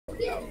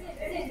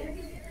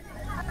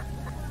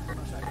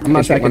I'm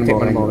not sure I can take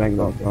one more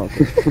angle.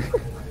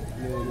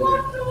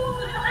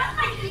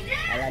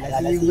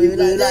 Ada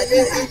silver lah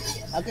ni.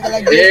 Aku tak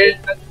lagi.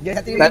 Dia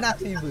satu lagi nak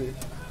silver.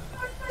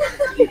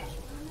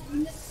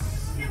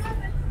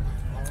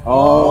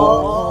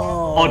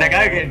 Oh, that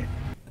guy again.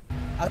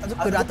 Aku tak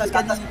suka dah atas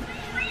sekali.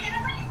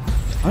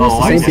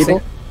 Oh, why is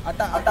it?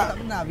 Atak tak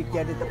pernah Vicky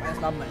ada tempat yang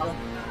selamat tu.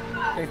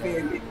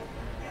 Fair.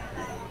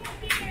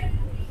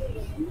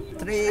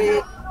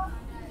 Trick.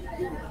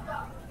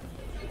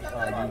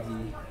 GG.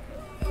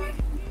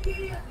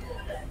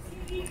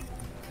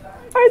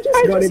 I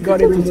just got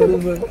it to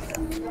silver.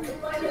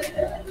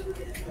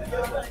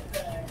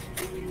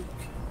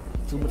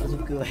 Cuma tak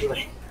suka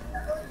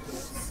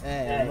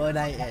mau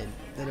naik kan.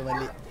 Terus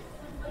balik.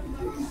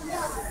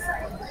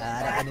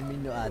 Nak kena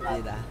minum hati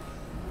dah.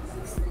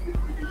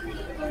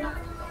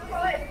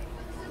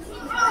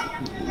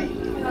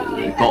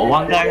 Got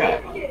one guy,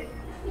 right?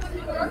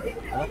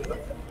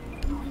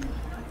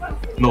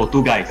 No,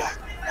 two guys.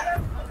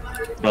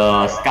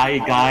 The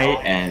Sky guy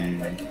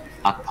and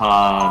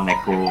Aqua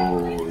Neko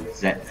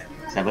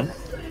Z7.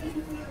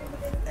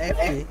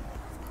 FA.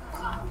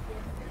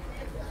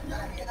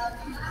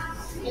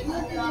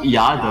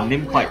 Yeah, the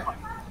name quite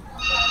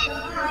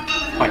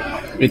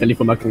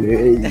Telefon belakang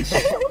dia.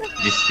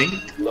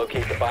 distinct.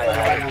 Locate the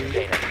biohazard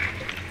container.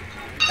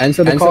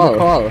 Answer the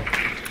call.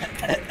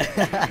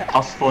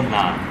 House phone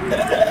lah.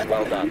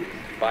 Well done.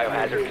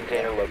 Biohazard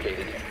container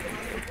located.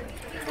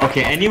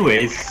 Okay,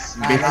 anyways,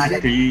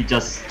 basically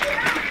just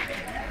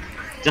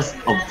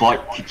avoid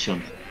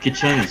kitchen.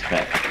 Kitchen is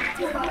bad.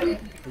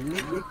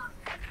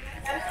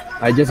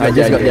 I just got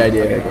the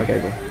idea.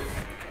 Okay.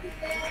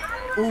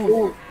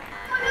 Ooh.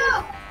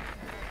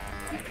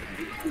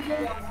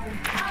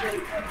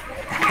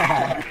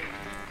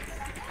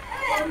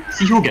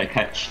 See who get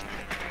hatched.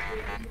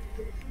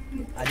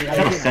 Ada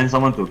Gotta send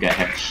someone to get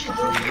hatched. 10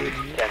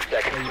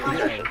 seconds to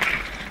insertion.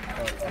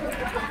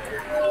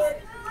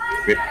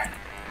 Great.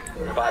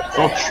 5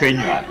 So seconds. train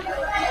right?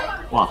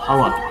 Wow,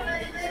 how ah?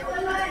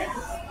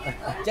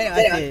 Jangan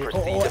ada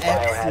Proceed to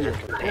biohazard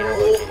container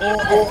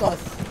location.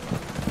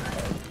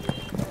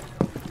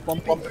 Pom.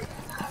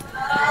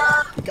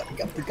 Pick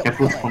up.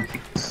 Careful from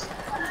picks.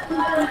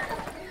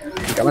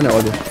 Kat mana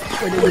order?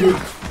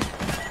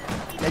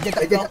 Legend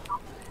kat kau.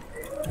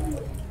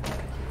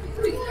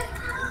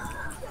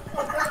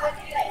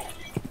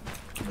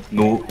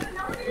 No.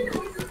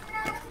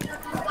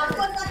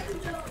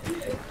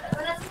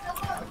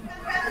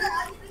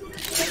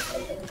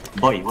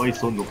 Boy, why you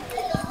so noob?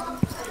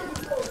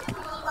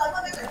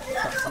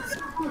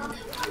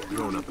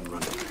 Drone up and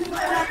running.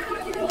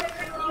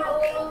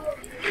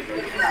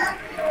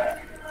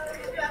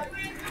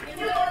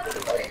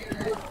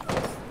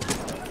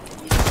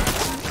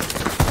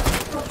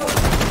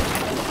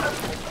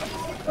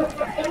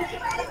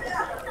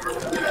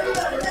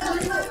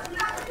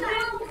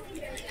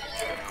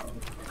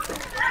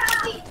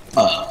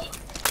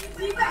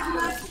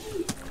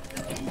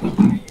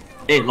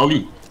 Hey,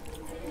 Lolly.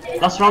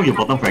 Last round you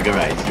bottom fragger,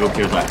 right? 0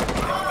 kills, right?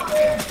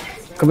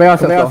 Kebaya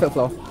third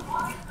floor.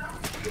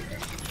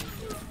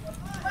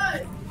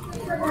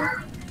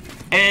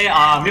 Hey,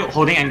 mute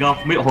holding angle.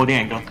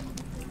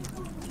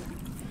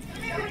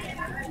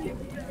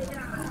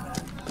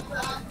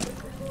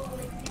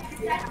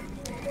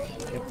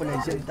 Dia pun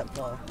legend tak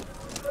kau.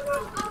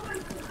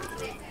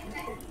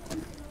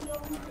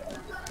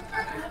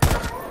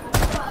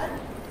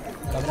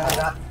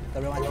 Tak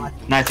boleh macam.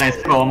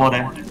 Nice. Throw one more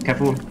then.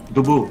 Careful.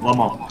 Dubu, one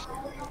more.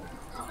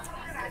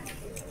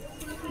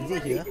 Is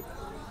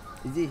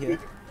he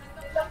here?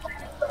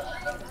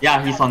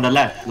 Yeah, he's on the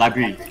left,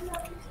 library.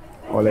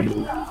 Oh,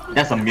 lagi.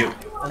 That's a mute.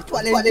 Tu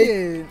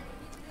legend.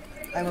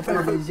 I'm a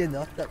fan of legend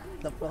dah. Tak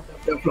floor.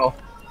 Third floor.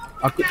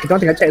 Kita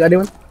tengah check tadi,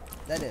 Man.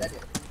 Tak ada.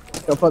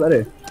 Third floor tak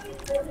ada.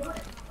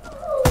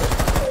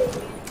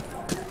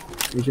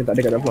 Mission tak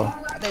ada kat third floor.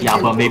 Yeah,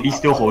 but maybe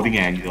still holding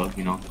an angle,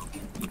 you know.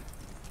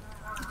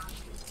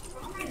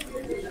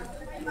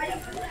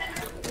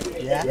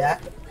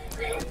 Yeah.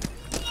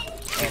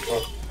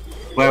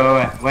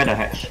 Where the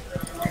hatch?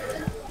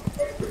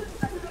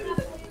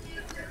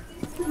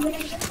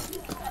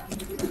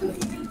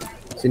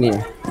 Sini.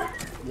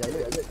 Ya.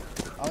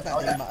 Aku tak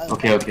tembak.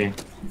 Okay.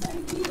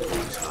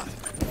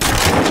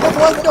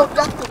 Jatuh.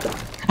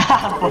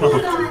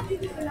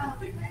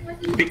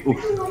 Big oof.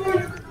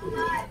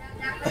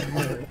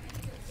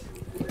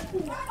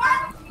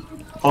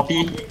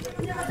 40.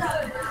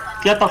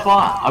 Clear top floor.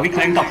 Are we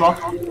clearing top floor?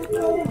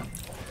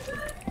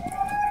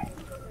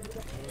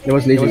 There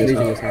was legend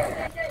just now.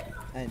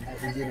 Kan,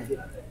 legend ni.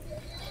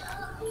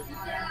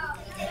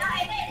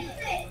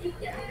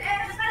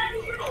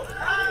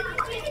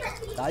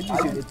 Taju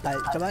je dia type.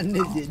 Macam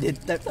mana dia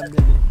type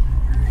sambil ni?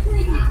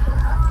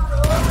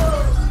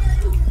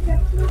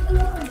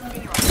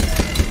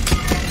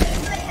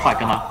 Fight,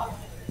 come on.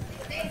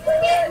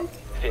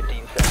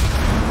 15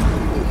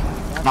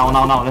 seconds. Now,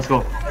 let's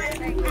go.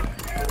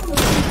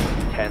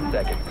 10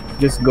 seconds.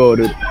 Just go,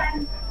 dude.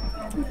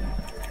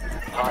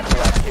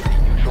 Hostile activity.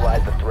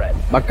 Neutralize the threat.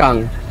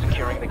 Bakang.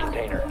 Securing the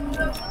container.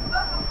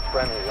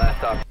 Friendly,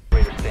 last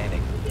operator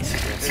standing.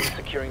 Resume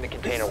securing the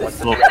container once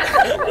the threat is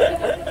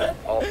neutralized.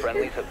 All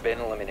friendlies have been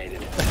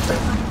eliminated.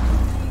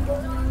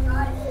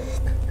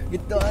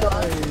 Gitu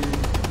lah.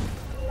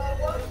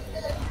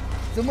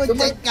 Semua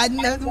check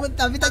kanan semua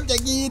tapi tak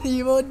check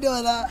kiri, bodoh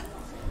lah.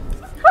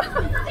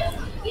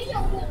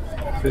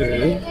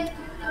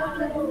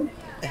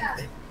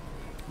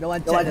 No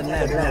one check the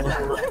left.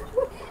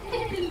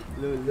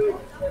 Lulu.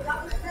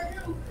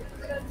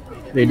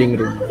 Reading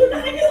room.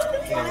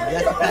 Dia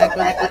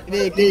tak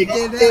ni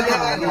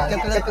kan.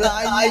 Coklat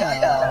ayah.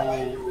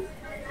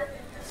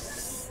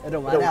 Aduh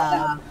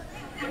mana.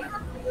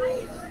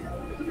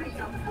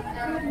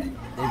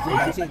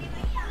 Jeng.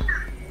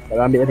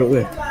 Kalau ambil rook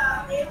ke?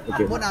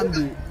 Okay. Pun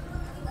ambil.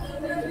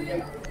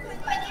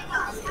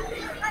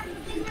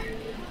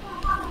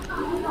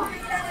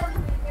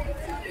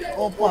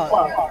 Oh, Pak.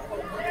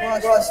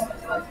 Cross.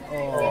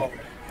 Oh.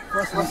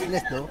 Cross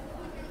useless tu.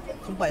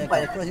 Sumpah ya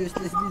kalau cross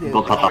useless gila.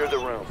 Go cut Clear up. the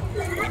room.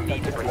 We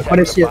need to What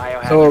protect is the it?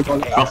 So, biohazard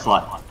container. Cross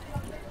what?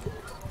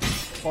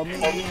 For me,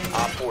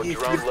 Op 4 it's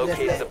drone useless located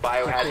the that-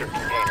 biohazard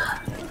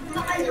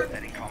container.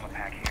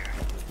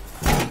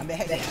 Ambil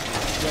hack dia.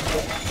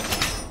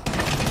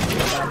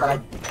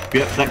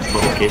 Weird flex,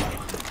 but okay.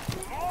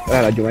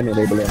 laju mana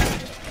dia boleh.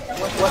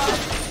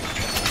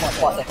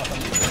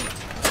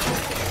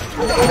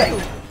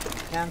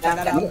 Yang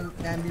dalam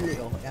yang bilik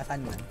tu, yang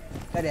sana.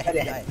 Kan ada hack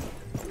dia.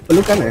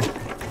 Perlukan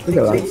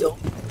Betul lah.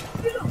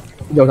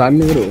 Jauh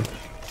sana tu.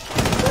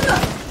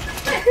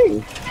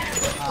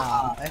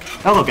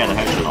 I'll look at the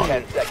headshot.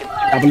 10 seconds.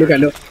 Tak perlukan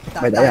tu.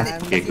 Baik tak payah.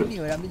 Okay, good.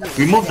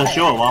 Remove the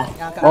shield a while.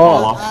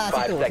 Oh.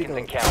 5 seconds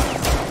and count.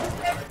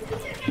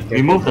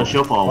 Remove the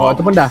shield for a Oh, while.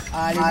 tu pun dah.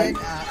 Dia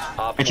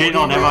Op Actually, 4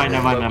 no,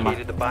 never mind.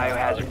 located the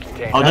biohazard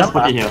container. I'll just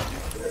put it here.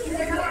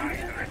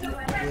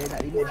 nak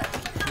reload.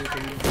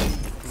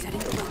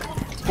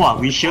 Wow,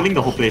 we shielding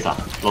the whole place ah.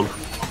 Lol.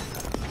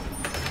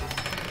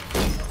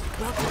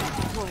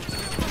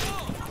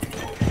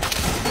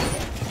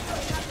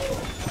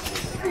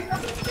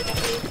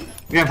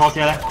 Reinforce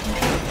here leh.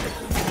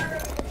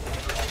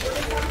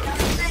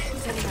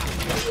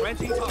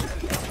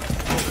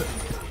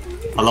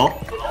 Hello?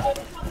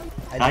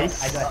 Guys?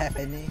 I don't have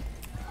any.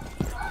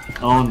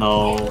 Oh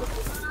no.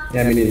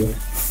 Ya, mini tu.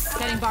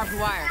 Setting barbed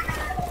wire.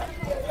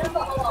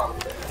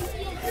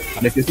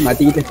 Ada sesi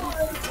mati kita.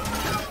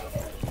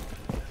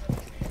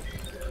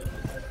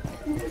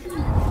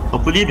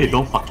 Hopefully they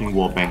don't fucking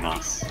warbang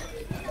us.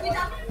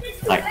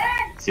 Like,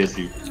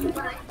 seriously.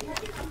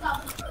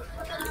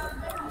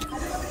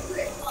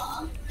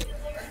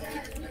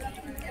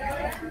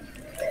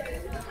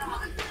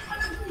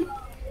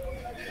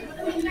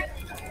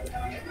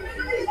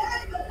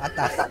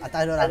 Atas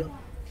ada orang.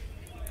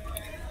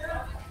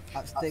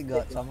 Upstairs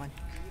got someone.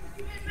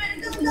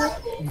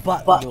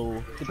 But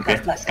bro. Okay,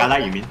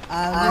 Skylight you mean?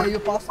 You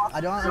pause.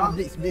 Ada orang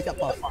blitz kat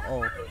pause.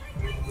 Oh.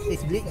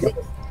 It's blitz.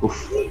 Oof.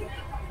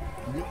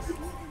 Blitz.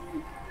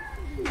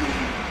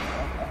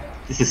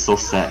 This is so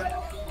sad.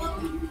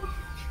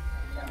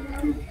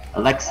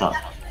 Alexa,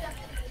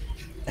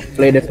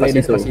 Play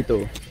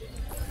Despacito.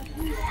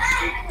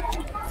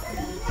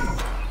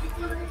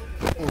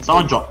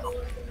 someone drop.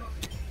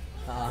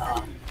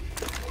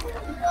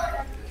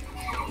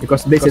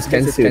 Because base is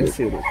cancelled.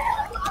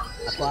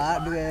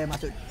 Apa dia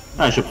masuk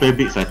I should play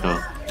Big Setter.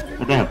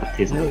 Let them have a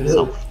taste of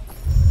themselves.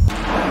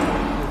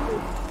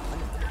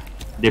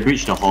 They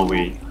breached the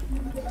hallway.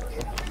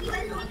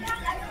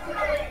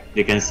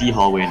 They can see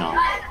hallway now.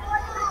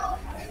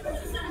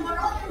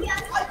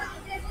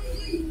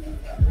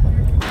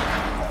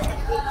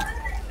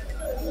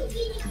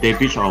 They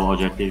breached our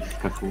objective.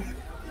 Careful.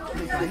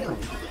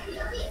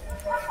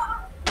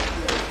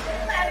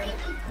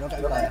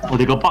 Oh,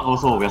 they got bug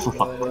also. We are so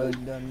fucked.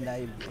 don't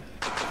die.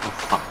 Oh,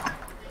 fuck.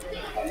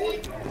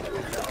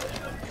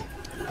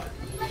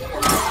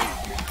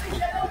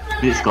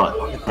 This got.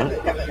 Huh?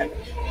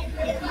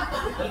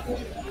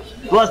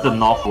 What's the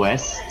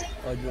northwest?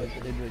 Oh, dua.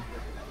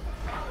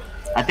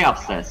 I think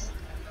upstairs.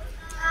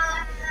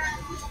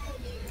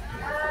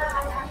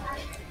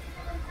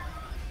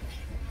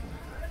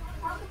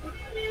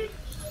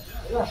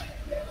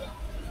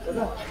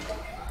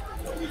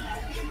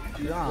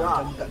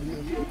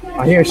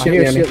 Here,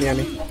 shield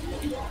ni.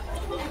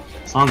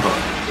 Someone got.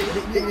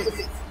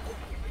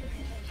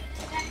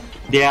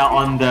 They are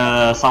on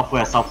the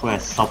southwest.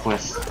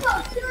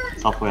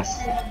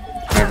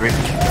 Maverick.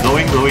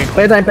 Glowing.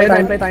 Play time.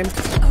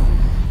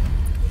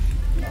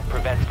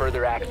 Prevent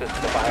further access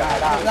to the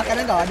biohazard. Belah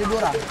kanan kau ada dua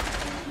orang.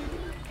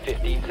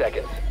 15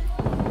 seconds.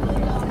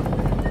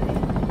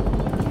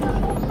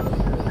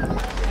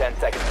 10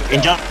 seconds to go.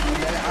 Injure.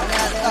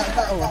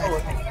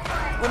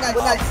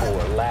 Punai.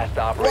 4, last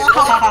operator.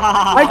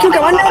 IQ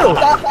kat mana tu?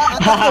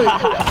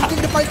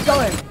 Itu depan kau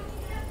kan.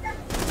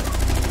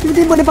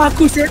 Tiba-tiba depan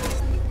aku sih.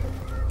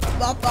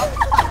 Bapak.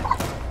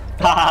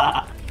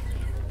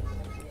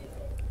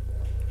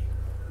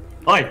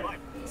 Oi.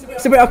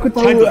 Sebab aku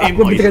tahu Try to aim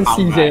aku for his berikan arm,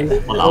 season.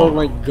 right? Walao. Oh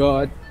my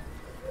god.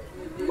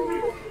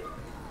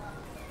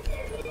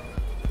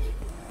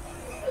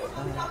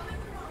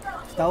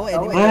 Setahu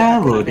anime Where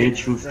will they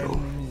choose though?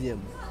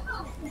 Museum.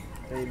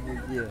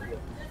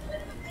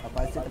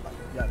 Apa rasa tempat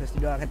ya, rasa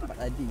dia akan tempat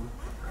tadi.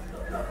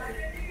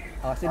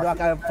 Rasa dia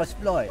akan first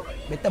floor.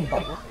 Better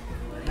bump.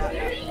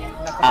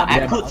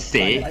 I could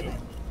say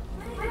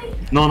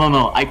no.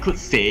 I could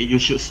say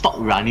you should stop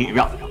running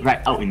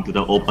right out into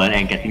the open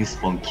and getting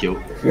spawn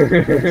killed.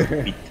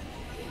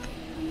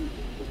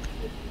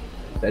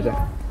 Saja.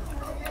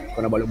 Kau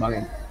nak buat lubang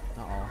kan?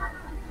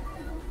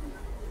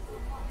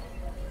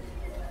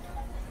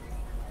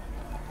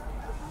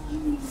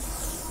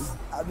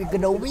 Are we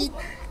gonna win?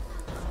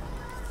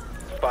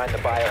 Find the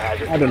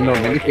biohazard I don't know,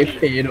 man. Ni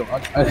container kepe tu.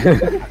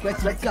 Aku dah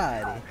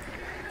cakap ni.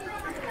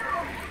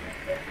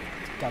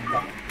 Cakap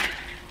lah.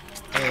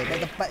 Kat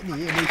tempat ni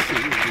Malaysia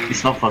ni.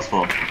 It's not first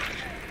floor.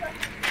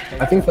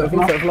 I think third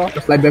floor.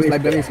 Slide them.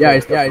 Yeah,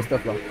 it's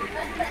third floor.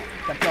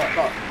 Kat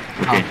floor.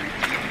 Okay.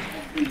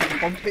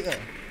 Kompik ke?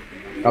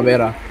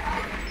 Caveira.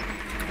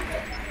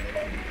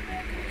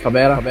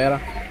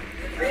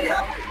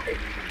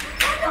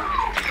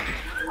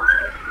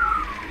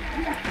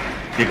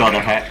 They got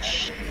a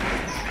hatch.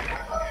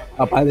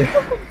 Apa dia?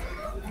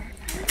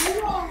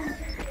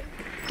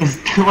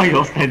 Why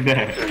you all stand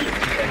there?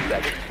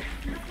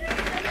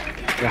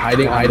 They're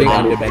hiding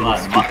under the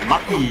bench.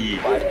 Mati.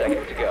 5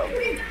 seconds to go.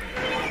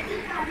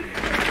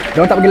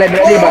 Jangan tak pergi light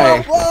dia,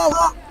 bye.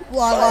 Wah.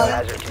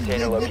 Biohazard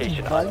container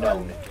location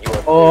unknown. You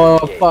are Oh,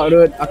 engaged. fuck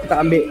dude. Aku tak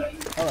ambil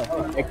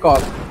Apa?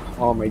 ekor.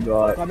 Oh my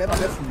god. Kau ambil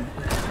apa sih?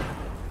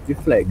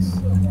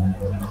 Reflex.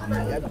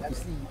 Ya, aku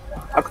sih.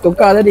 Aku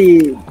tukar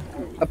tadi.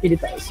 Tapi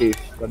dia tak save.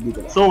 Babi tu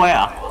lah. So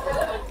where?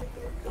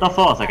 Third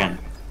floor or second?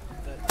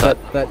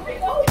 Third.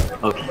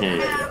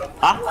 Okay.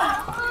 Ah?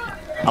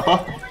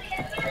 Apa?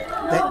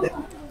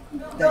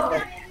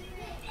 That.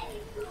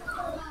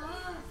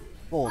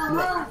 Oh,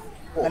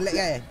 lag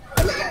kan?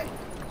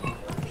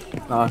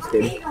 Ah,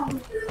 stay.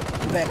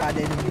 Baik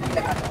ada ni.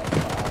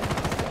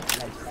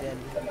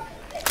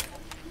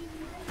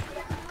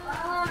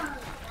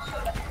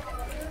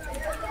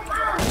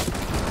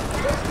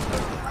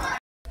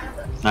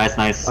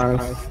 Nice.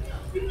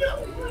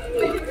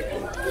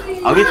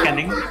 Are we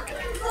scanning?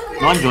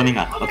 No one joining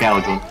ah? Okay,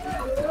 I'll join.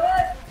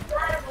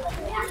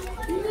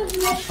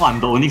 Oh, I'm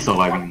the only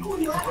surviving now.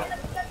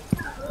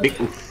 Big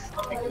oof.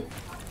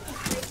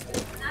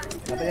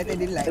 Apa dia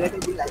tadi lag? You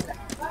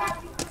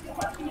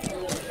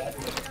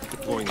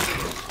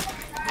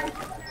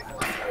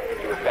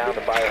have found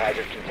the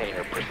biohazard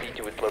container. Proceed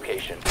to its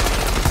location.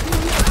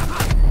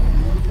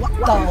 What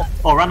the?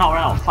 Oh, run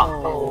out. Fuck.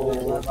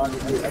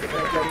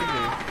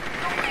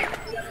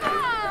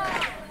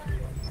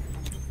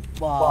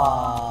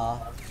 Wah.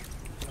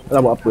 Tak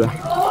tahu buat apa lah.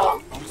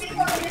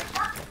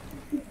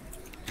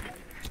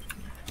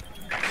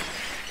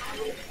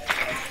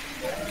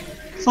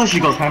 So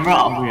she got camera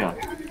up here.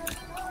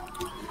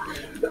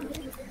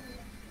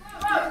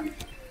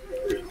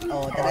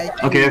 Oh, tadi.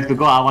 Okay, we have to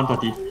go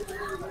 130.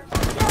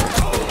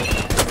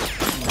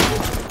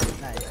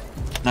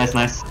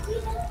 Nice.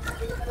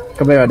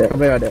 Caveira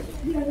ada.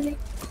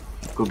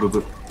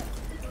 Good.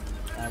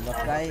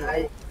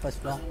 Bakai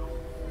first floor.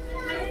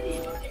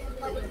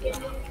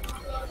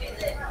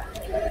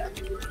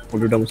 Oh,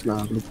 dia dah musnah.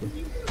 Aku lupa.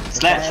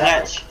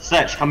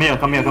 Sledge, come here.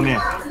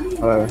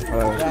 Alright.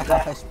 Dah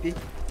half HP.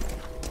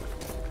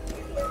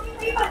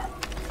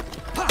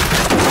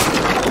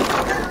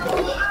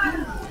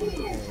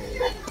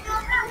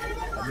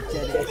 Tak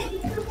bicara dia.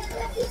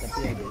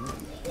 Tapi ada ni.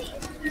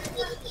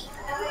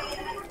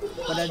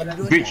 Kau dah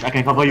duduk. Bridge, I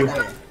can cover you.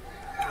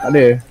 Tak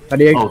ada.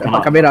 Tadi Oh, dapat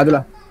cannot. kamera tu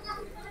lah.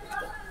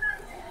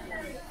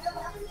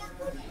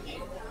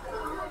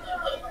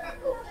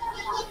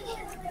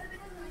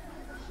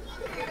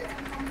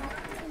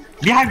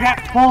 Behind that!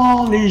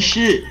 Holy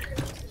shit!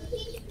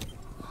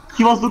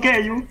 He was looking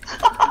at you.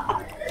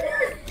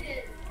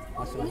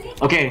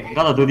 Okay,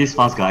 gotta do this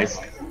fast, guys.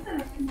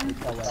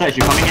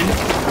 Sledge, you coming in?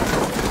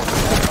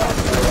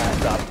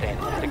 Stop standing.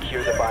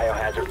 Secure the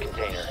biohazard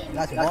container.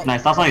 Last walk.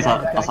 Nice, last one is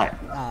outside.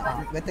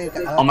 Better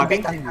kat On my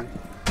ping?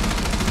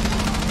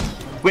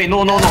 Wait,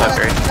 no. Dah.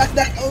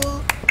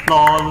 Oh.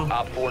 Lol.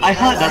 Op 4 I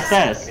heard the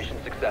stairs. Mission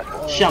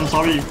successful. Shit, I'm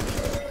sorry.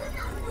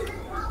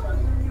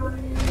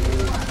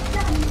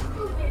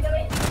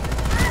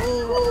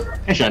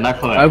 Actually, I knife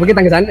her. Aku pergi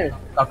tangga sana.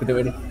 Aku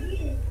tengok ni.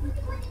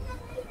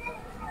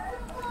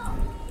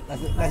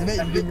 Nasib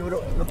baik dia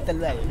nyuruh betul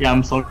lah. Yeah,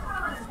 I'm sorry.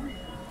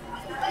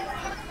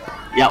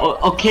 Yeah,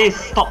 okay,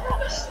 stop.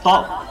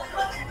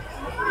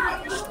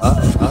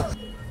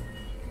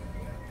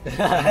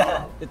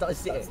 Dia tak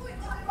asyik eh.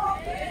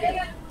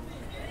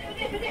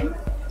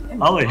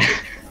 Oh wait.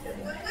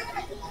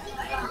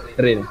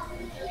 Train.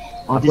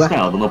 Oh, this guy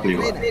I don't know play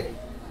what.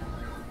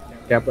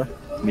 Kayak apa?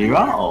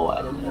 Mira or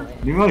what?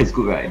 Mira is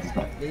good, right? This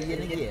guy. Legend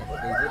lagi eh.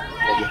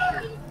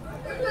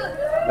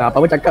 Nah, apa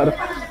pun cakap tu.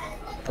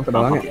 Aku tak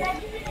tahu sangat.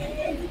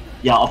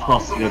 Yeah, of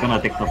course, we're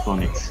gonna take first floor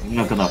next.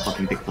 We're not gonna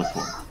fucking take first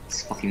floor.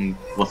 It's fucking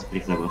worst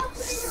place ever.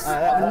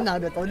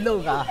 Benar dia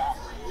tolong ah.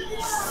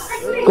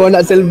 Kau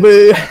nak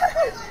silver.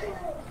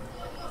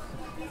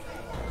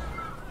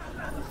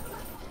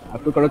 Aku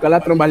Aku kalau kalah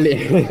terus balik.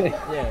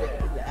 Ya.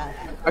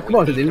 Aku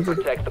mau saja ni.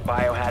 Protect the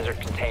biohazard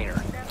container.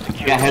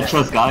 Yeah,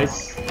 headshots,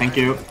 guys. Thank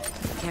you.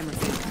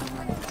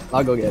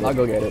 I'll go get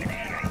it.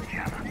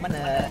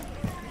 Mana?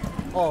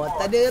 Oh,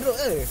 tak ada root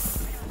ke?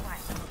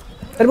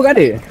 Tadi bukan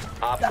ada?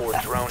 Op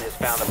 4 drone has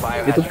found the Dia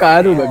biohazard.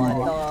 tukar tu babi.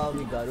 Atau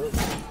Mega root.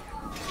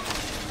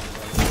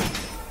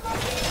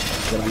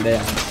 Jangan dia.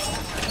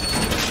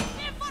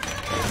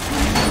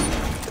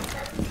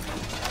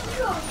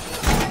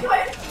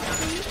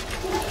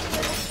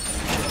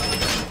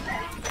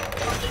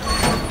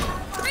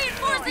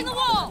 Reinforcing the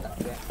wall.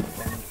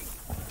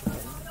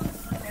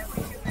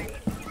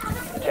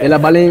 Yalah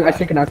baling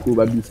asyik kena aku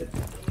babi.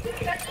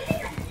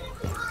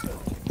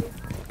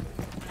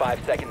 5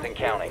 seconds and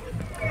counting.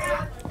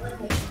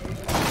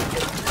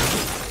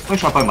 Where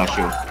should I find my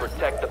shield?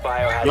 Protect the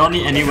biohazard. Y'all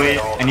need container any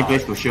at all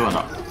place times. to shield or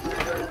not?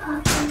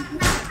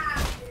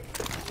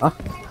 Hah?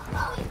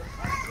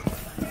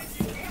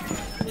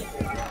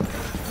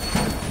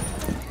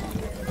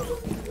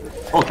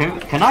 Oh,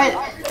 can I?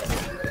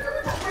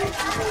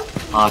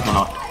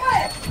 Cannot.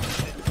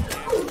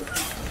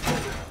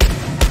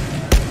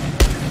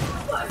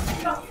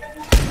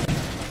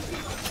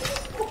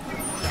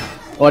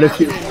 Oh, the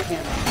fuse.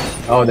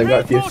 Oh, they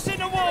got fuse.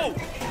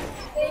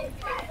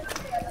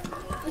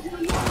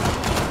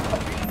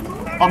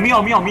 On me.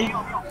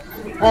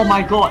 Oh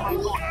my god.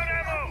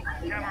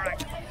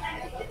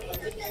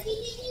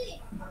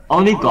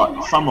 Only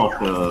got some of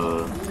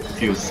the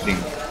fuse thing.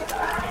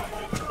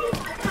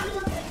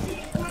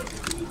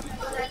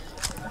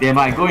 They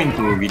might go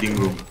into a reading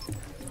room.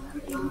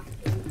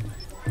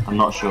 I'm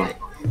not sure.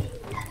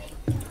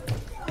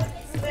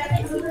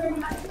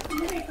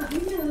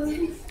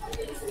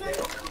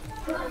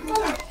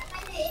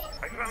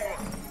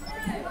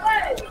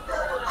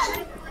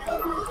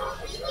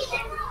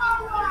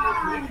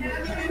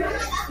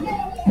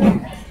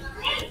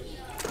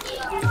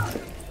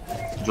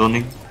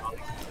 Joining.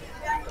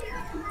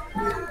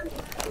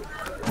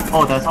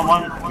 Oh, there's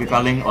someone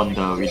rebelling on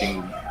the reading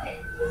room.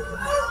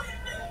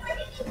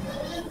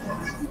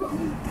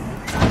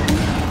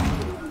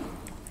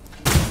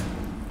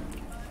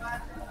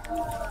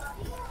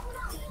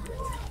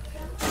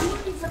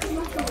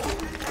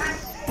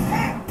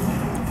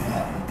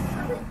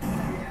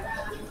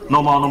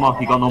 No more,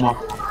 he got no more.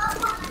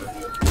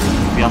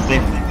 We are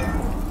safe.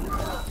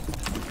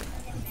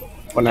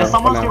 There's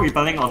someone still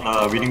rebelling on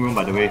the reading room,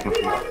 by the way,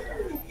 careful.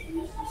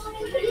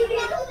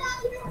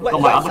 Buat Got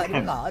my buat other side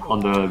cam buka tu. on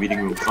the reading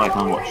room, so I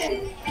can't watch.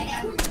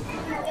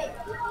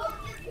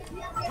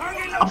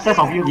 Upstairs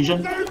of you,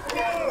 Vision. Kau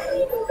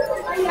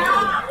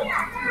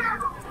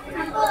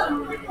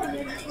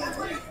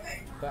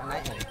nak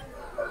naik kan?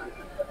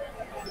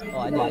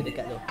 Oh, ada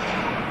dekat tu.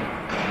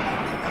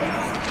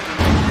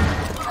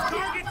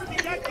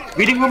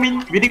 Reading room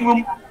in, reading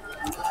room.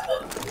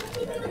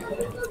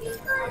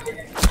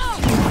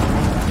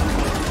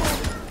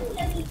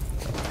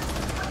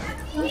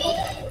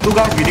 Two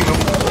guys, reading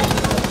room.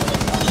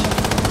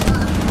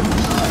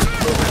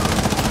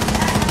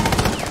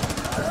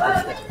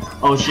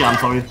 Oh shit, I'm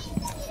sorry.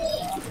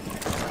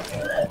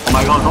 Oh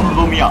my god, don't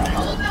blow me up.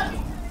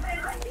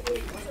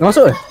 Dah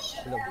masuk ke?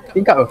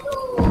 Tingkap ke?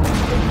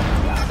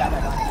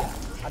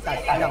 Atas,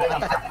 tolong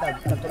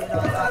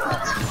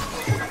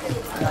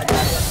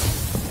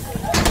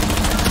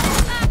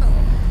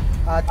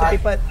two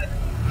people.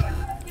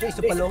 Three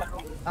super low.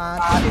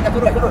 Kita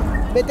turun.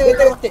 Better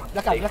rotate.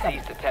 Belakang.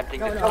 Ceased attempting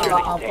to Kau secure the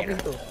kau container.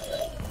 pintu.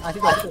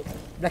 Situ.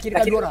 Belah kiri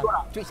kau dua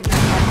orang. Cuik sebelah.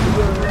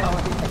 Dua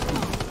orang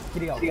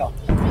kiri kau.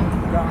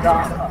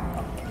 Down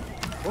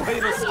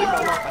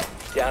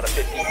to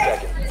 15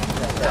 seconds.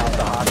 Down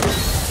the hostage.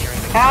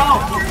 Securing the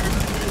Help!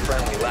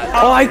 friendly last.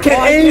 Oh, I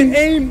can't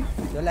aim!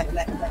 Left.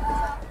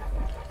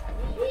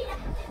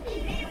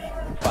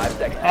 5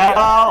 seconds.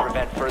 Help!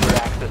 Prevent further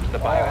access to the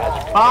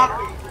biohazard. Fuck!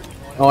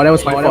 Oh, that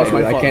was my fault.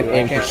 I can't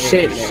aim.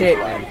 Shit.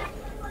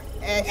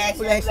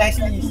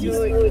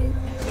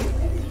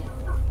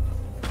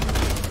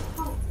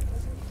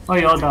 Oh,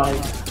 you all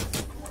died.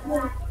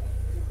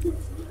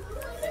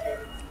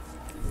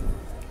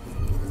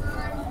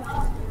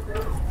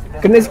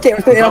 Kena sikit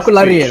mesti aku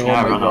lari kan. Oh Yeah,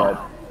 my run god.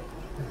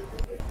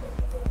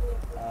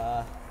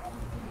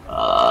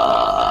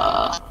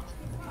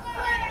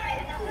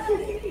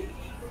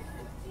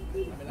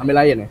 Ambil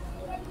lion eh?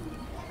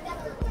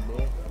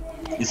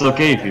 It's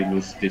okay if you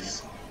lose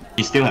this.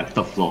 You still have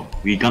top floor.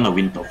 We gonna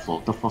win top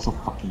floor. Top floor so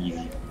fucking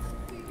easy.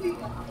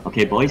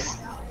 Okay,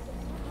 boys.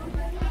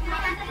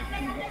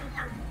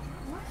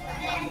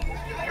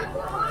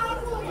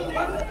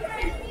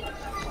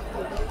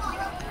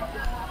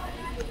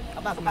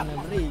 Apa aku main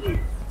memory?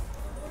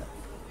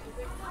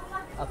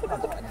 Aku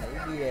tak pandai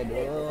lagi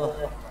aduh.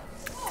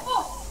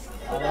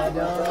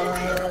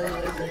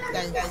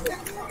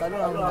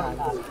 Tolong lah.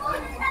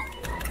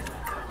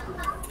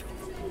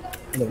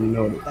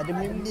 No. Tak ada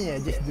mini ya,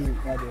 just do it.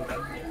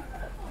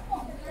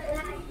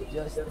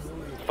 Just do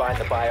it. Find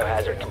the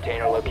biohazard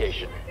container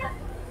location.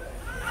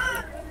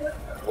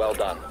 Well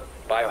done.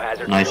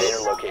 Biohazard Nice.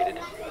 container located.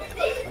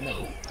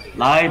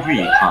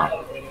 Library,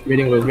 huh?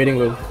 Reading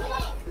room.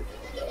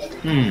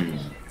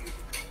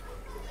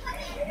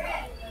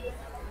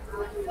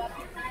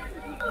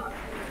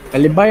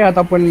 Alibi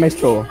ataupun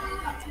Maestro?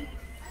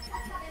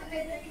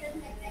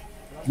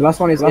 The last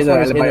one is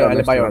either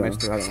Alibi or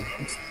Maestro.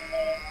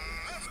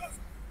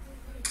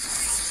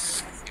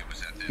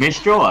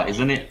 Maestro,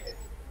 isn't it?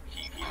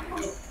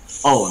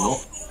 Oh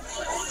no.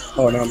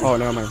 Oh, never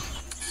mind.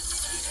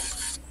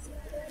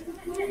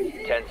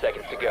 10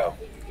 seconds to go.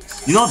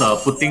 You know the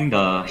putting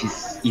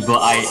his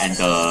evil eye and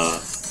the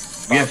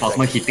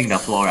reinforcement hitting the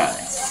floor, right?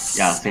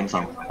 Yeah, same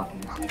song.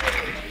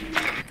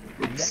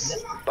 Oops.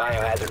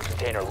 Biohazard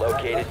container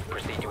located.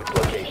 Proceed to its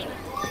location.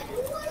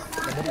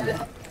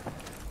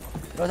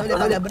 Kalau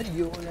sampai dia beri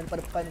you yang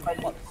depan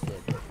box.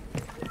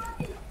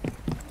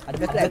 Ada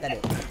backlight tak ada?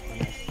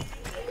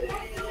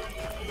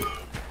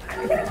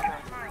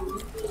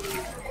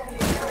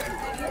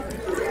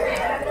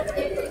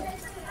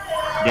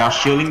 They are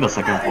shielding the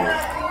second floor.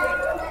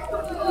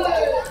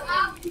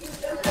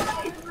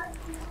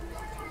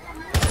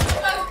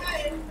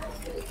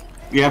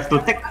 We have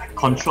to take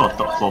control of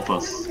top floor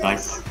first,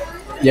 guys.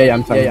 Yeah,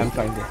 I'm trying.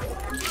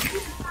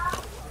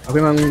 Aku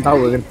memang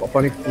tahu kan apa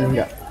ni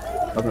enggak.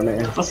 Apa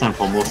nak First and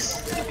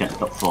foremost, get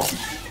top floor.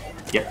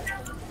 Yep.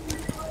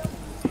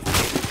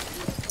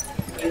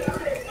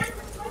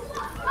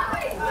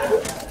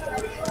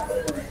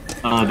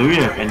 Do we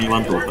have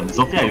anyone to open?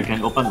 Zofia, you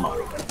can open now.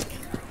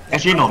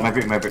 Actually no,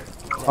 Maverick.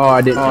 Oh,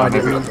 I did.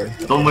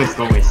 Don't waste.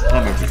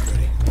 Let Maverick.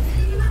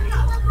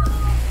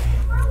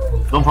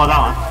 Don't fall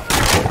down.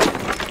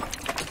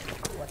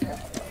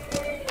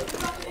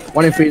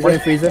 One in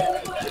freezer.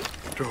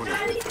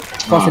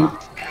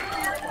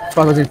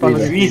 Fast was in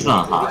freezer. Freeze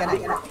lah.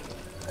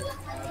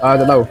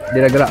 Tak tahu.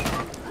 Dia dah gerak.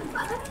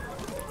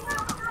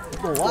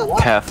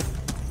 Path.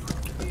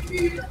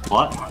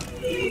 What?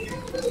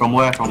 From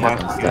where?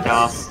 You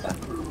tell us.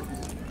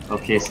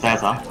 Okay,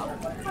 stairs ah.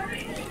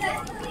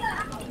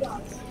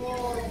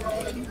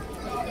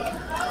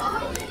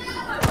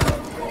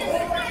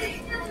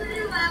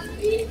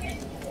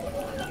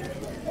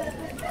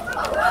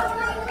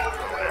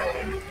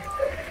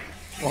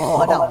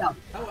 Oh, dah.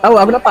 Tahu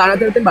aku nampak nak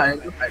tembak.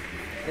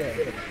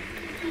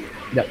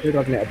 Sekejap, tu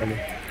kau naik atas ni.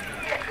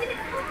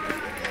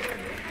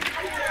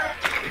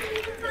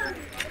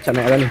 Macam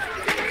naik atas ni.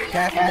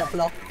 Chef nak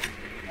block.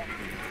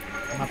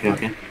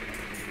 Okay.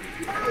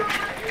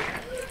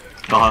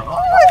 Dah.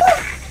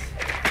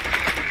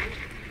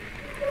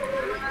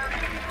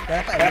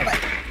 Dah dapat.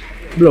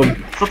 Belum.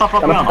 So tak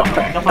apa lah.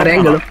 Tak ada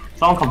angle.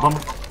 Someone confirm.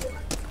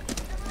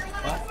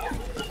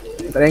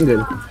 Tak ada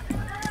angle.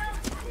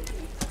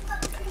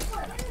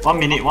 1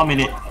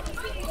 minute.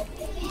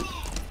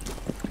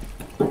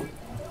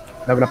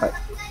 Dah dapat.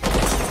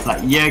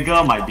 Like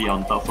Jaeger might be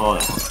on top floor.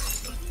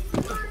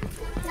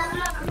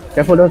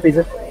 Careful don't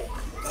freezer.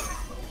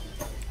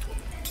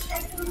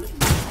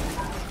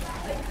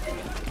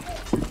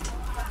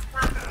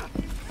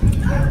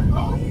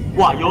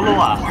 Wow, YOLO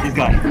this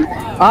guy.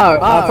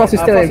 Frost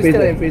is still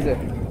in freezer.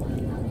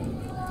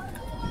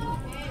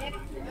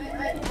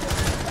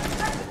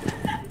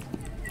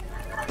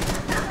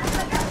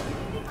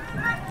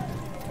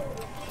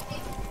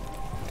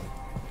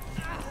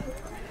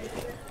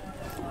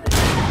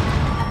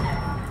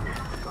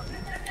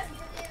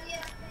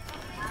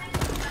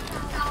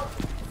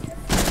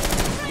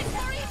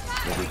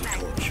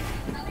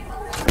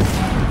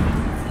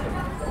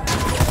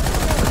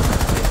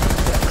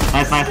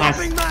 Nice.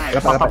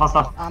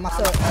 Faster.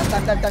 Masuk.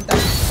 Tan.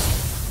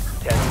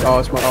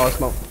 Oh,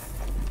 smoke.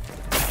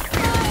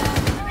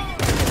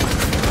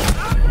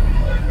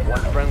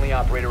 One friendly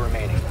operator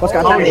remaining. Frost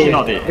kat How atas is she ni.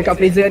 not dead? Dekat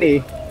freezer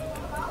ni.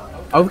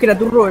 Aku fikir dah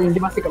turun,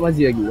 dia masih kat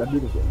Mazir lagi. Habis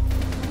tu.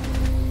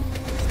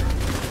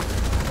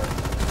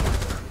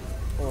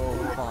 Oh,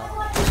 fuck.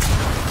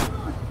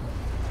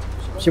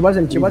 She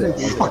wasn't.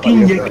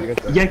 Fucking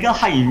Jaeger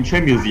hide in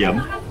Train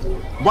Museum.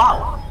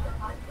 Wow.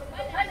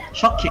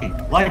 Shocking.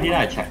 Why didn't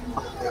I check?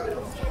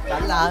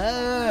 Salah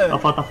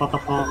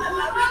Tafar.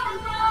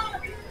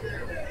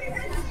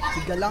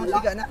 Tiga lang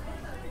nak.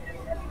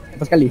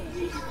 Lepas sekali.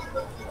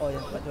 Oh, yang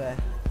tempat tu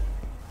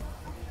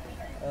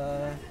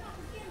oh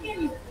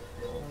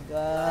my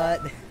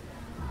god.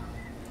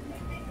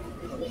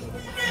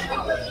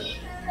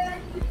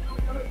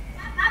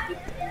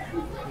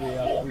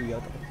 Aku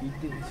tak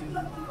confident sih.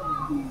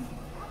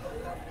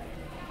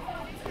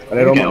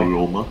 Ada Look at Roma.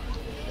 Roma.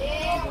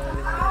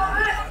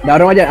 Dah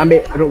Roma je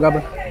ambil root ke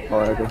apa?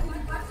 Oh, okay.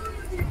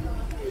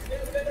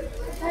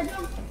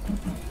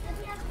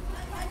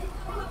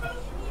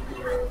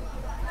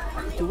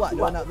 Cuak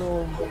dia nak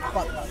roam.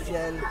 Fuck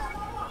sial.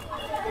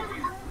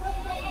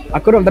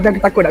 Aku roam tapi aku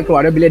takut nak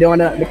keluar. Bila dia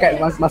orang nak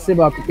dekat masa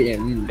baru aku pick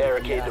kan.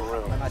 Barricade the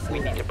room. We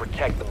need to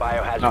protect the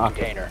biohazard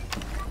container.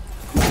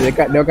 Masa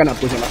dekat dia akan nak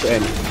push nak masuk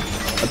kan.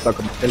 Atau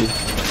aku sekali.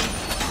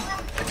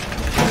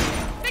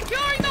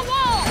 Securing the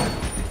wall!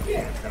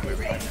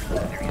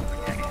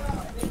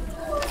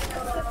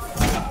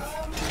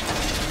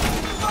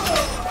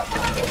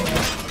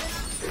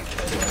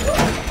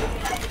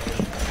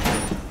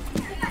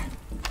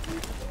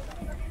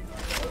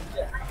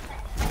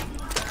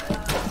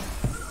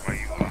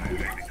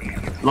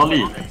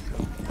 Lolly.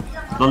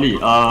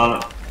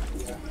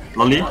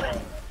 Lolly.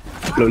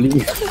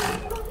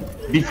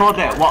 Before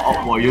that, what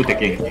op were you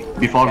taking?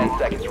 Before 10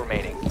 seconds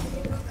remaining.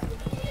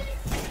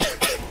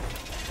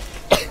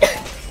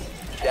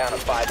 Down to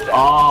 5 seconds.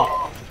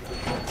 Oh.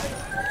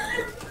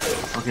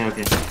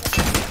 Okay.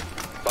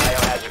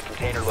 Biohazard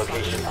container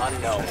location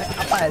unknown.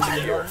 Apa yang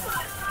dia?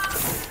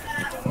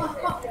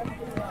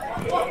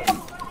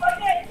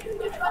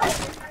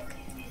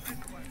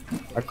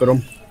 Aku rom.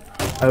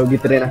 Aku pergi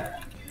train lah.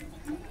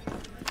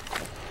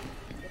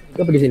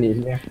 Kau pergi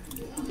sini ya.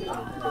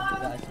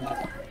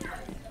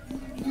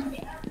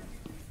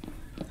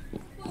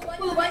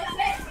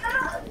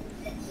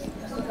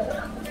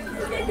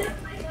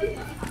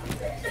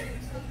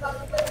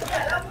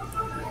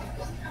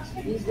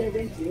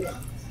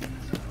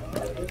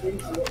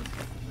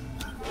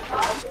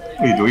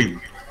 What are you doing?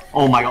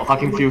 Oh my god,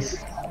 fucking fuse.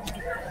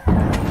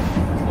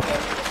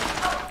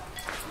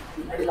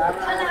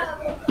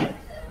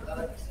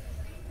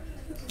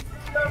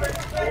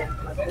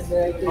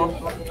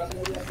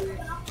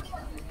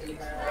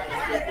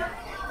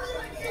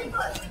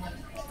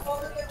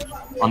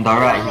 On the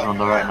right, he's on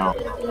the right now.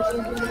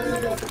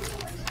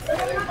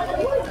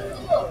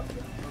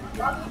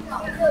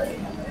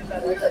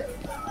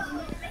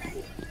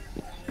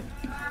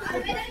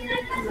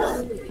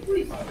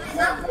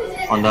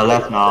 On the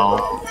left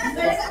now.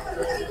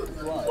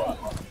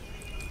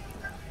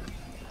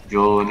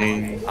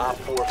 Joining. Op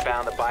 4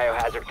 found the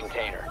biohazard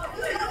container.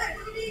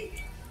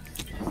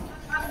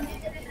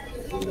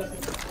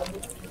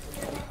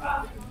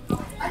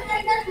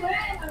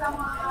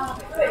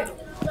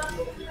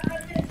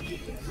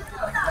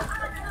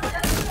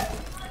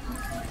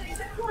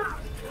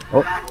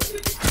 Oh,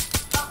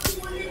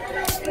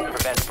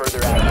 Prevent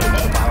further access to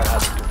the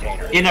biohazard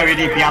container. In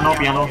already, piano.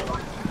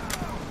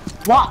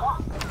 What?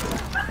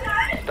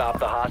 Stop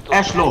the hostiles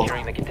Ash from low.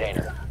 entering the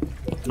container.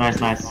 Nice.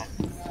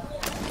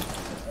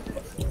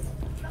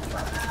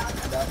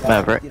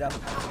 Maverick.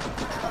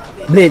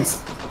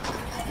 blades.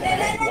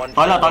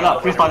 Toilet,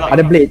 please toilet.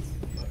 Ada blades.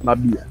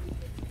 Babi.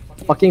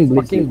 Fucking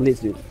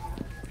blades, dude.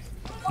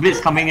 Blitz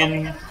coming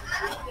in.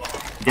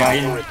 They are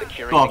in. We're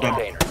securing Two of the them.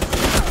 container.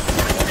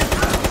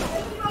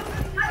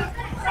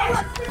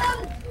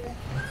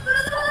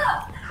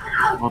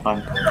 No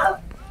time.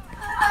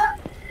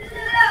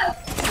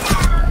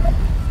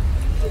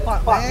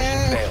 Fuck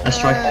man. Failed. Let's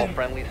try. All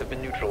friendlies have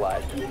been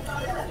neutralized.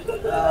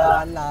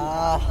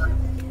 Alah.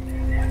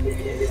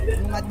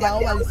 Mati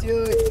awal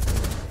shoot.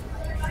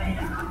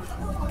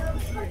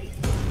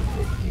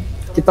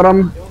 Dia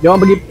orang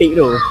pergi pick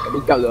tu. Kat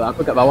pick up tu.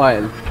 Aku kat bawah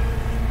kan.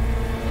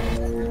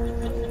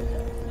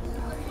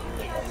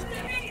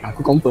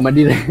 Aku confirm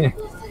Adil. Dia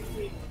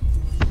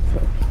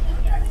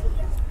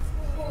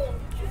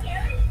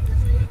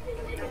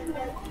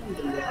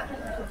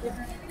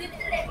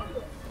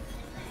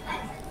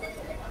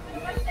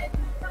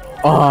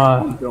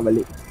orang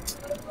balik. Dia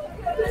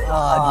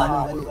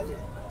balik.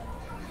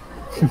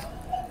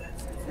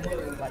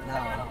 What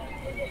now?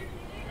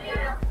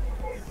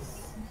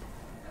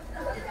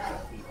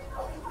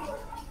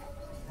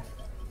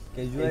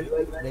 Casual,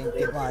 ranked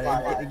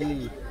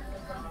lagi.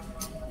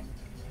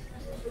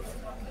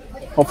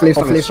 Hopefully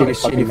it's not a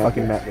shitty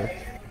fucking map bro.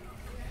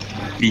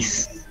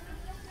 Please.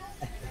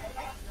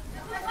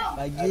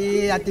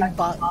 Bagi Team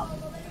Park.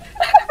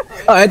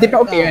 Oh, TP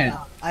okay kan?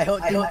 I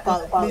hope Team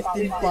Park, please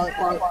Team Park.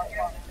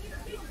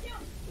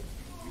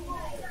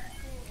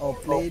 Oh,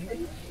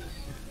 plane.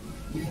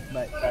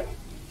 But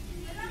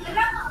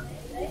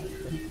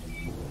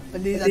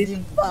please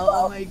Team Park,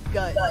 oh my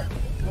god.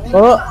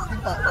 Oh, Team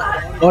Park.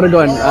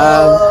 Oregon.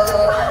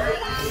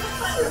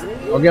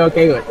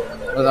 Okay, good.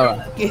 Tak tahu.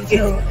 Okay,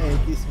 so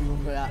kiss belum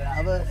pula.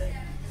 Apa?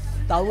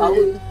 Tahu.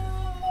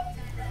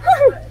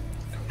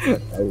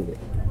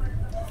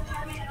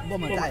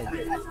 Bom makan.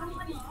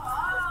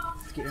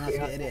 Sikit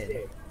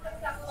dia.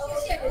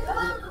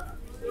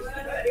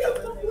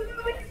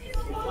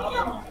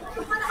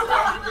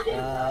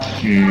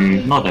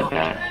 Not that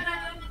bad.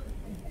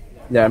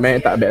 Ya,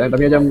 main tak bad lah.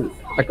 Tapi macam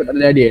takut tak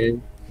ada dia.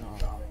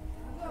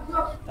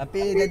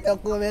 Tapi kata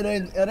aku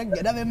orang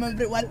dah memang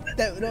break one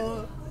tap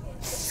tu.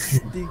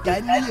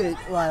 Tiga kali je.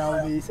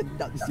 Walau ni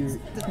sedap siut.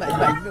 Terus nak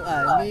tengok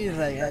ni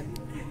Rai kan.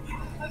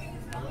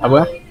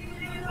 Apa?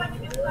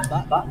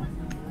 Nampak?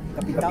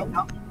 Tapi kau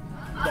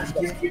tak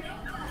sikit.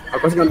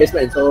 Aku rasa main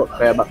basement so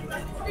kayak abang.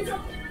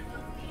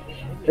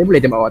 Tapi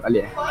boleh tembak awak tak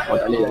boleh.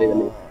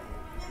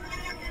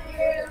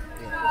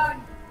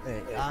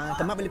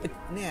 Teman boleh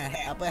ni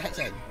apa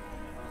headset.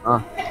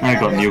 I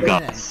got new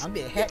guys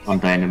Ambil hack. on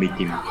the enemy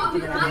team.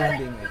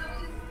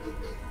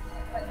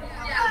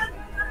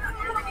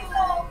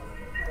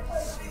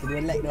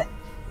 Kedua like dah.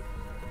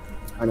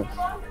 Mana?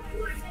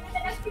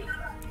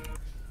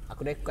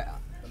 Aku record ah.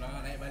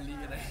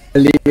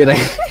 Beli right.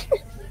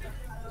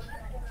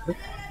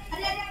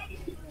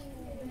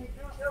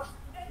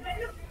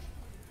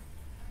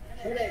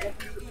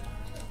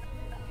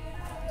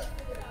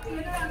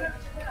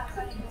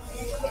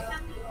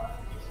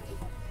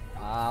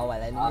 Awal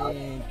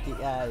ni kick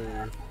ai.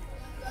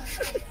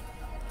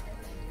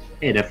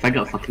 Hey, the fight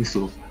got fucking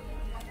slow.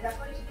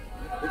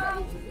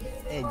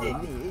 Eh,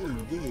 Jenny.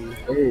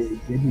 Hey,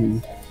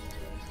 Jenny.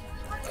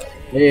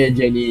 Hey,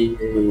 Jenny.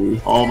 Hey.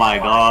 Oh my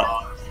god.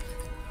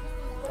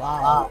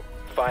 Wow.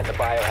 Find the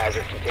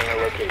biohazard container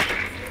location.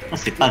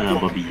 What's the plan,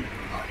 Bobby?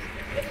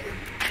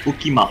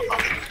 Ukima.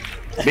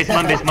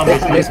 Basement.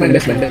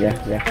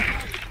 Yeah.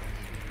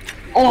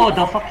 Oh,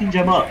 the fucking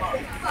jammer.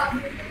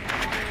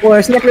 Oh,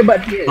 snake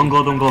lebat dia. Don't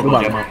go,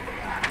 Lubang. jammer.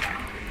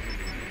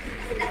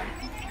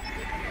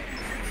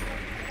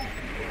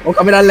 Oh,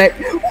 kamera lag.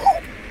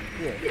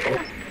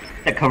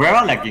 The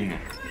Carrera lagging.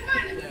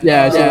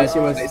 Yeah, she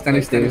was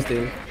standing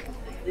still.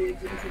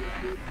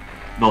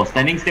 No,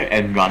 standing still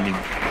and running.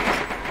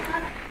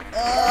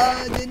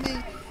 Jenny.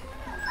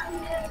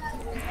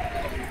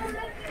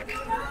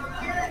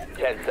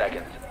 10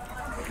 seconds.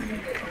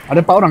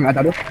 Ada 4 orang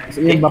kat atas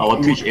tu. Hey, our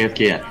Twitch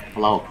AFK.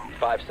 Hello.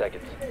 5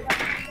 seconds.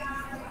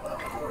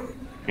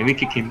 Can we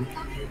kick him?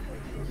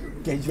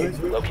 Casual.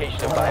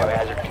 Location of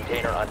biohazard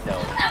container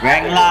unknown.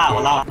 Rank lah,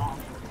 hello.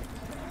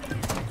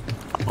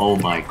 Oh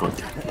my god.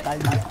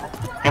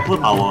 Careful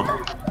tower.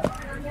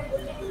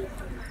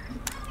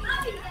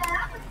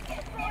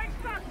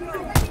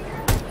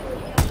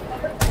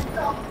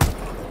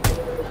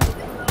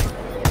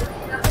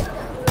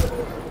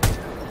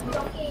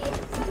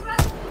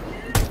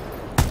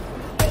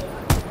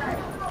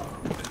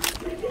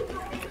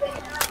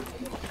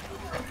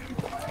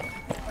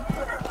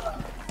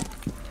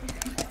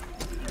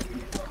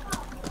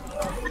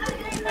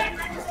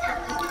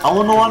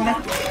 Tower no one, man.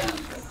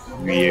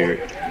 Weird.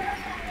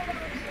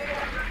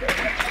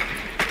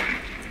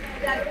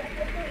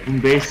 In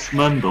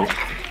basement though.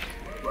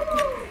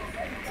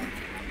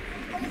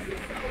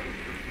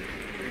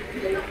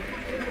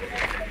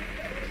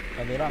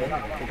 Kamera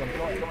second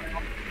floor.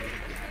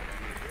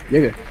 Ya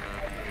ke?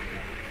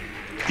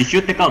 Did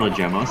you take out the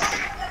jammers?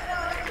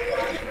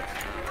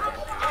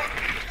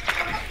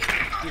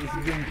 Si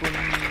Jun pun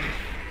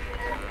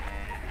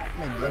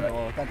main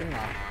game kat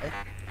tengah.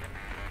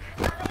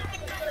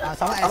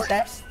 Sama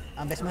stairs.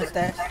 Basement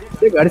stairs.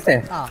 Ya ke? Ada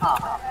stairs?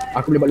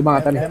 Aku boleh buat lubang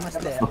atas ni. Basement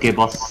stairs. Okay,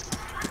 boss.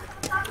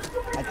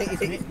 I think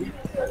it's me.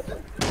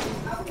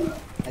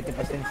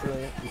 90%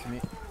 sure it's me.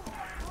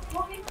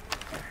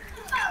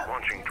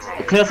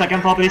 Clear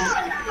second floor, please.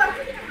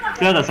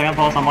 Clear the second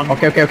floor, someone.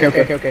 Okay.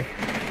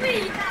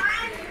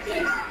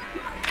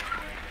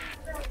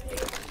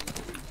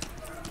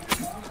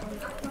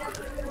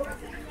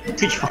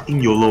 Twitch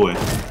fucking YOLO.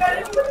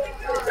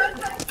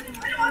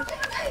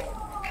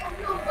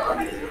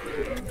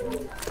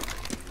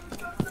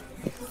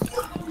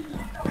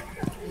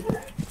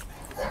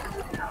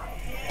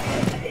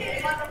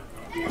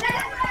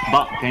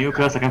 But can you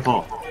clear second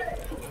floor?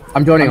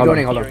 I'm joining, hold on.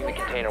 Securing the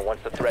container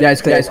once the threat Yeah, it's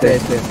clear. The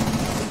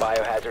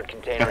biohazard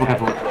container Careful, has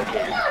careful. been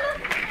located.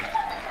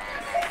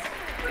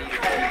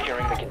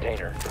 Securing the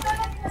container.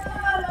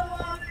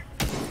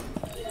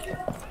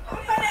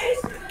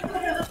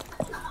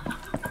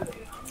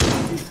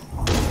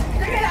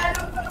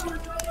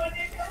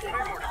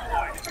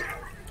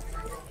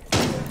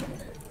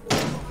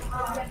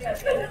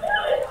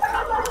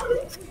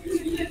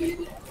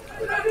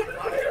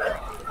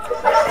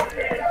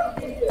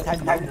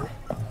 Time.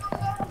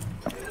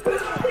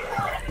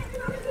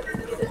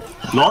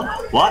 Lord?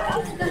 What?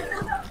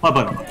 What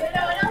happened?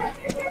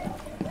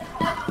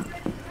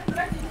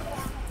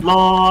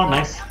 Lord,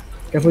 nice.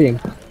 Careful, Ying.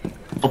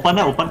 Open.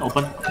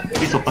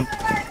 Please open.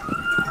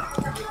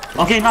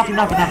 Okay, enough.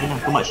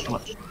 Too much.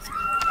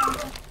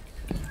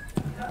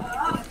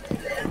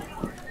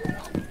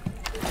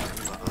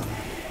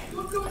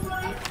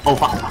 Oh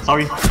fuck,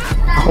 sorry.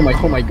 Oh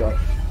my god.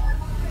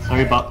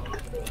 Sorry, Buck.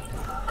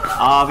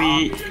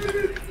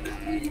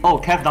 Oh,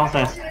 Kev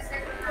downstairs.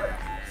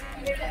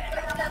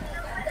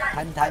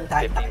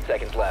 Time. 15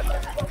 seconds left.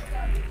 10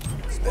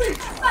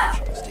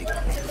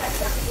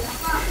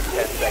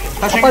 seconds.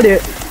 Flashing. Apa dia?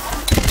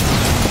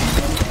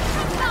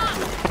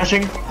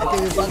 Flashing. I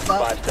think we fucked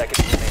up. 5 seconds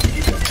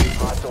remaining.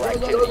 Hostile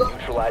activity.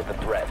 Neutralize the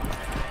threat.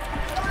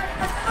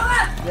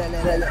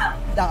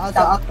 Down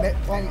outside.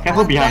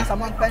 Careful behind.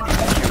 Someone pen.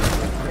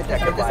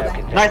 Protect the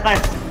biocontainer.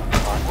 Nice.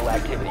 Hostile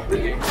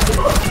activity.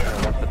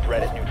 Once the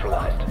threat is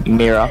neutralized.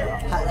 Mira.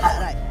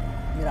 Right.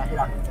 Mira.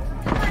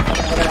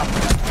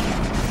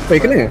 Kau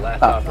kena? Last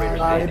Tak.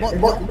 operator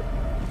standing. Bot.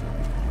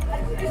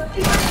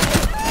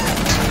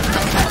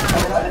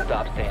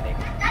 Stop standing.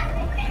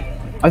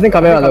 I think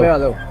kamera tu. Ya.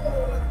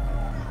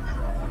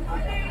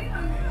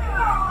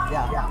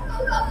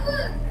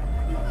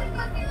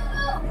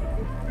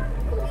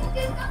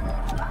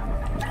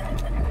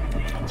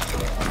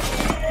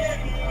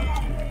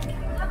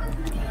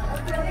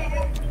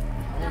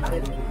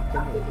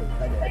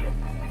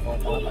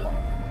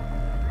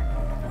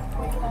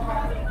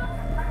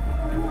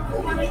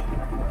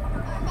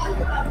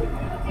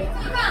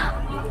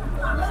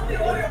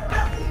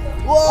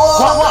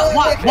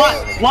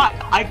 What?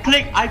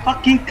 I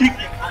fucking click.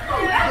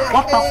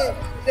 What the?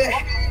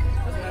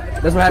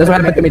 That's what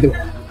happened to me too.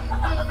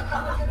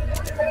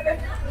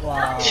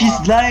 Wow. She's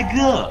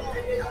lagger.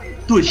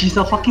 Dude, she's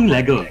a fucking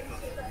lagger.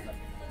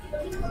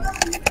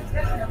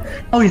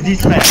 How is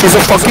this fair? She's a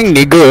fucking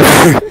nigger.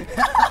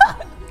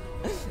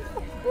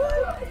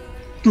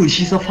 Dude,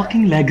 she's a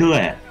fucking lagger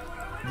eh.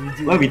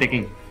 GG. Where are we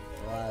taking?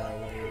 Wow.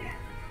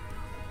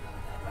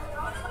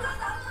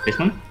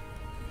 Basement?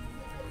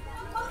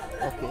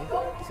 Okay,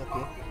 it's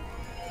okay.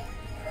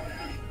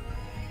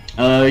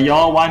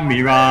 Y'all want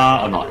Mira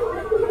or not?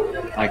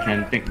 I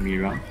can take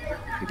Mira.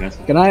 You guys.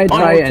 Can I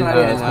try and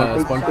Wanna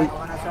spawn try? pick?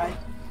 Wanna try?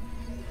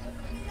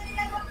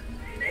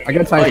 I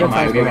can try. Oh,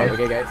 my Okay, God.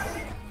 okay, guys.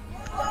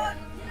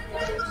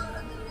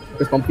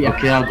 Just spawn pick.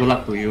 Okay, good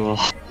luck to you.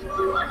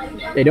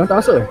 Eh, dia orang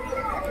tak masuk.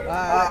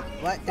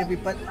 What? 10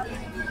 people?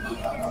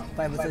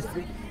 5 versus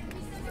 3?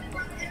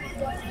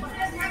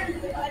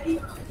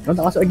 Dia orang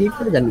tak masuk lagi.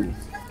 Kita jangan.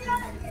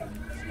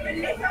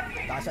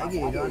 Tak asal lagi,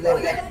 dia orang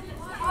lain.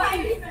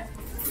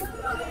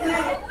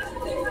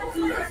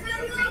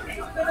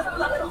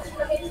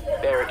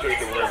 Barricade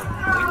the room.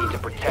 We need to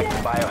protect the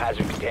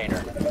biohazard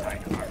container.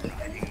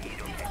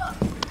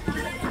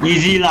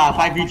 Easy lah,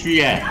 5v3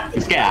 eh.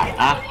 You scared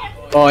ah?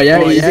 Oh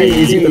yeah,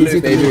 easy to lose,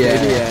 baby.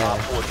 Op Yeah.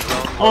 4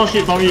 drone Oh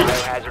shit, sorry.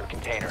 biohazard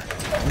container.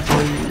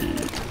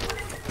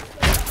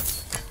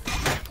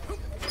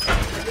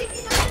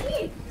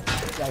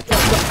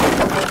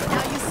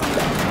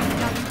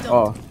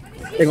 Oh,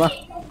 tengok lah.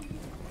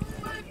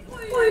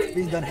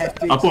 Please don't have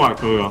to. Aku nak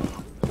ke.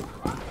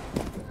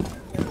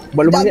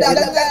 Buat lubang ni.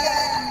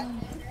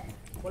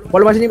 Buat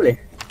lubang sini boleh?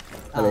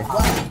 Boleh.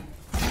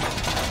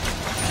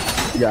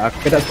 Ya,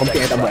 kita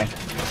komplit tak buat.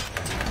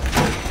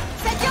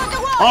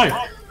 Oi!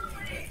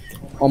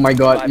 Oh my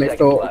god,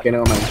 Metro. Okay,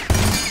 never mind.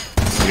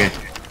 Okay.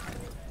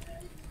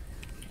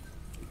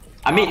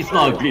 I mean, it's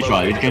not a glitch,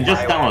 right? You can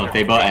just stand on the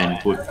table and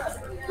put.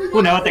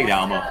 Who never take their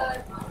armor?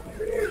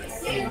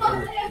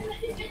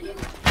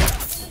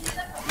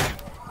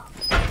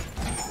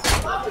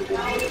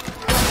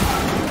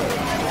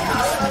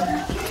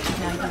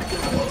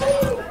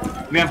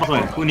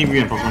 Reinforcement. Who need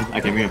reinforcement? I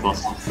can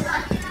reinforce.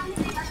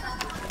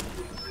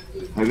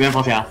 I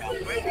reinforce here.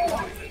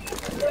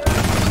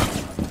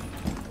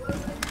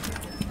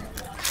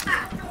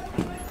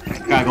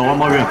 Okay, I got one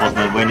more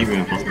reinforcement. Where need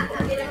reinforcement?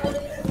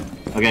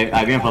 Okay,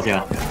 I reinforce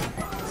here.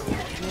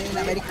 Ni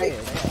nak medical.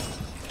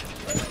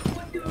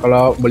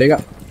 Kalau boleh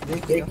tak?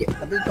 Medical.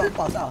 Tapi kau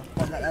pause tau.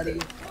 Kau nak lari.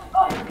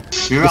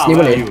 Mira, Sini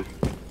where boleh? are you?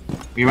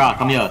 Mira,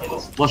 come here.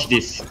 Watch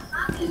this.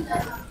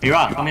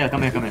 Mira, come here,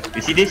 come here, come here.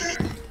 You see this?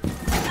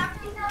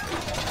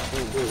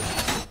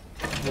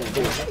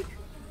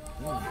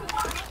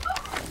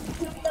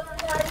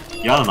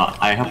 You want or not?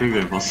 I help you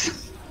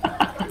reinforce.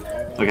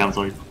 Okay, I'm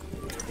sorry.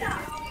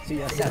 See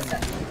yourself.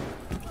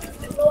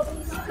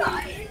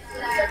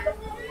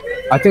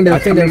 I think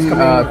there's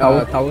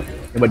tower.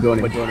 Yang berdua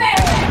ni.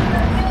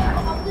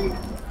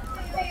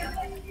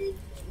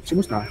 Si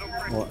Musnah.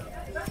 Oh.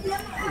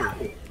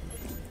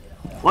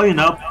 Why you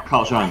never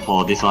crouch run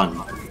for this one?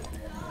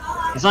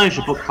 This one you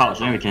should put crouch,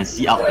 then we can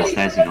see up the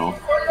stairs, you know.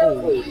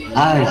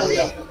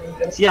 Nice.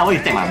 See why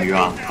you take my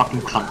Mira?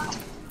 Fucking cunt.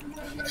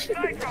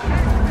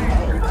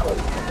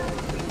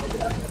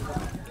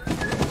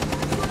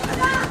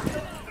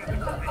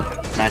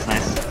 Nice,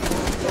 nice.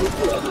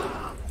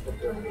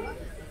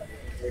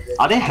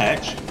 Are they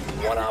hatched?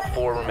 1 op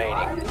 4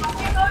 remaining.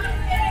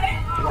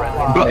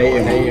 Bro,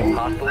 Damn.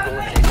 Hostiles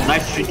eliminated.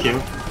 nice 3 kill.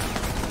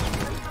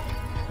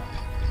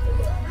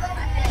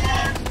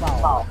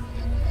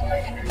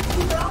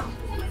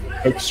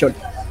 Headshot.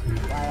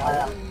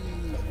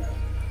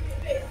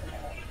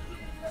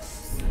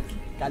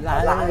 Kalah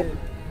lah.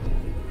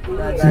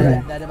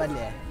 Dah ada balik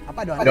eh? Apa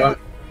dia Ada orang? orang.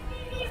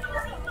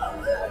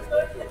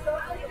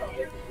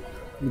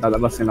 Tak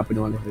pasti apa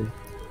dia orang tadi.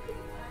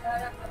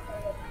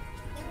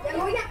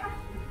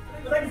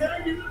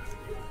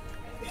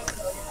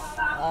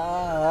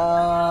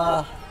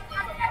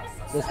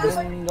 Terus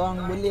diorang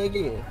boleh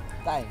lagi ke?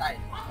 Time.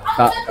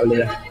 Tak boleh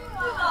lah.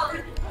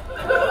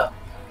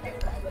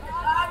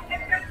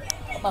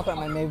 Apa aku nak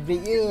main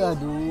Maverick je?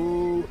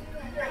 Aduh.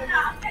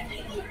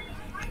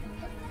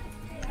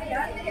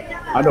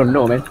 I don't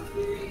know, man.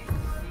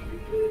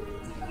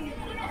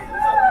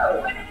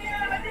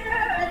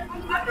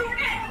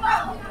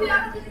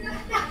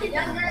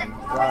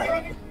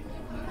 Right.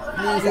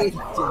 Ni saya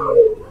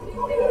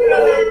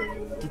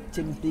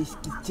kitchen please,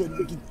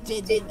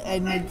 kitchen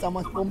and then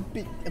sama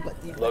komplit dapat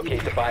tiba.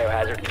 Locate the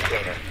biohazard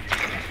container.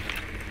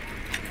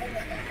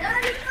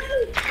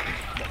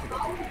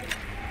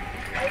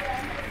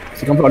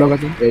 Second floor ada kat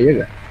sini. Ya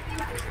ke?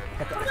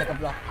 Second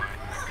floor.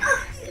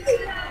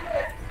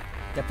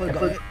 Careful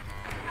got it.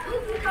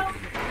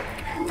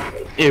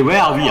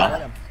 Where are we ah?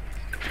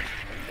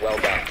 Well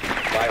done.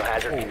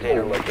 Biohazard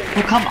container located.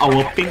 How come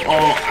our ping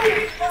all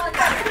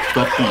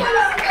dirty?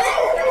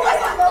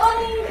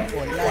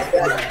 Oh, light.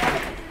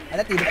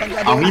 Ada di depan tu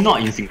ada. Are we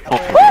not in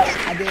Singapore?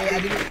 Ada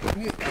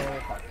mute.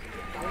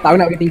 Tak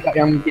nak pergi tingkap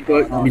yang kita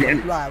bilik kan.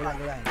 Keluar.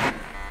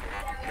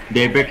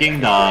 They're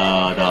breaking the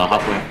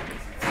hardware.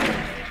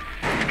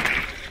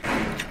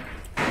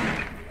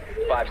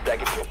 5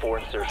 seconds before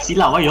insertion. See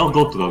lah, why you all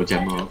go to the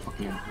jammer?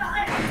 Fucking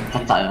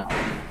cacat lah.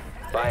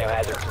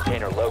 Biohazard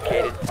container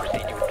located.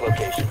 Proceed to its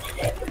location.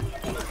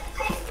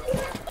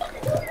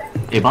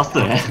 Hey,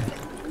 bastard, eh?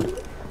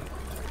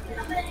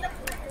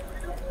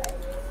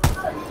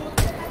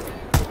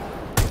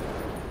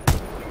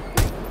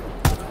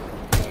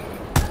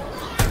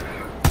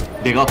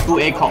 They got 2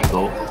 ACOG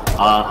though.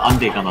 Aren't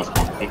they gonna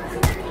spawn pick?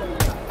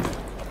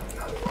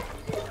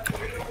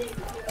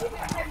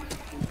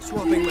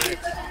 Swapping mag.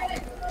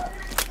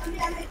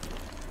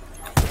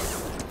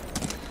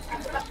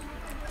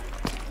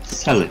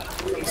 Sell it.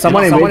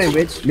 Someone in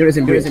bridge. Yours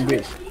in bridge.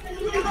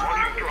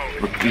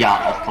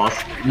 Yeah, of course.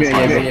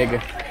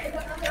 Jaeger.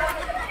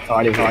 Oh,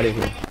 ada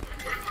here.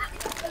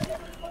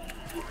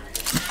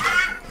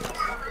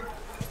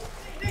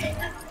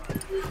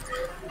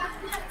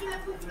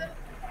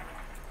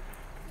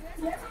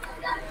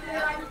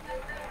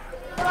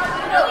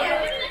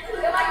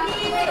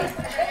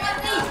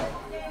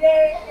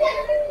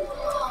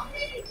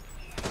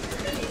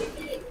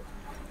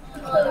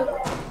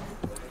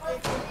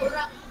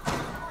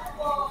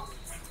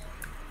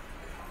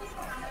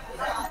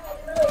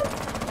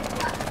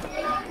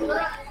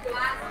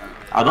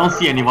 I don't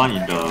see anyone in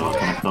the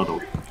connector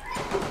though.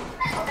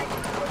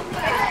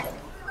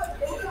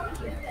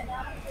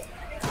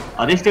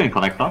 Are they still in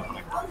connector?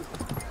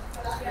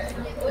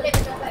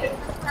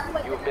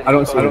 I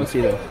don't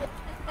see them.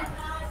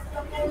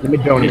 Let me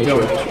drone it.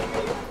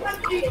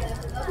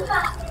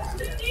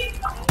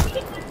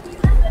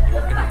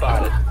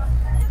 Spotted.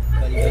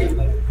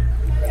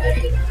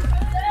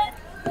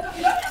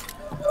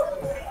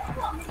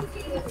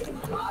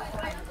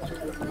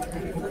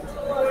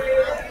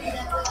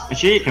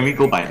 Actually, can we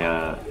go by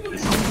the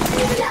this one?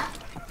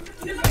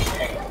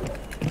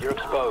 You're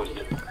exposed.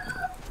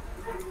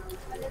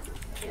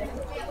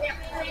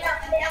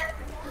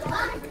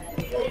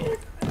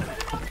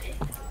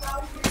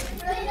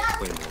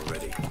 Way more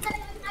ready.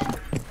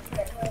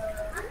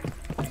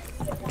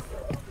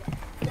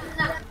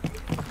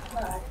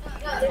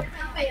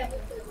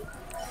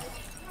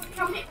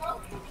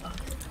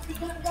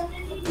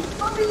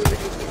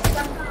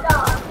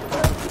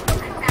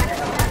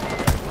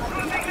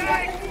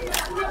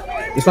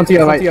 This one to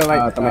your right.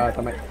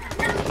 Tamai.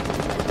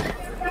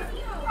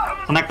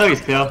 Connector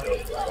is clear.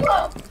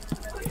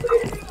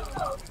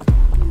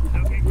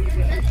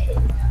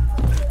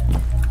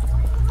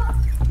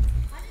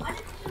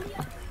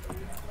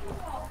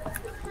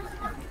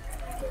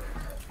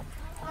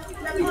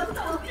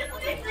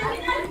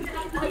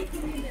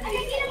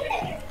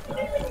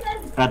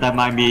 That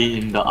might be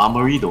in the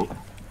armory though.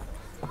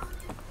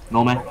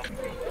 No man.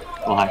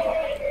 Oh hi.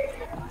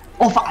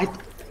 Oh fuck!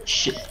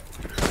 Shit.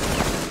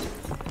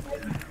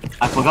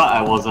 I forgot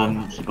I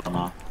wasn't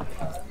gonna.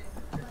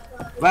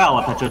 Where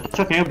our Thatcher?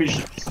 Thatcher, can you reach?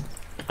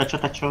 Thatcher.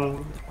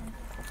 Time.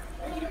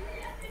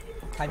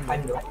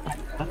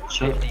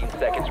 Thatcher. 15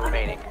 seconds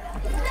remaining.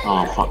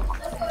 Oh fuck.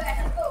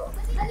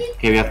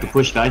 Okay, we have to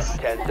push, guys.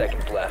 10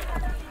 seconds left.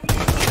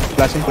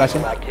 Flashing.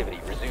 Activity.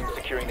 Resume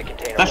securing the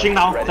container. Flashing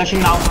once now. ready. Flashing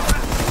now.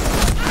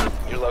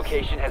 Your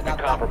location has been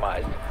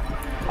compromised.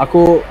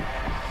 Aku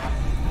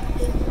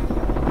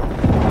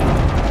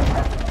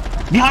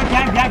Behind.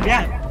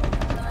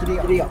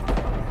 Kiri.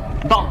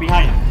 Dog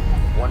behind.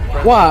 One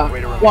friendly Wah,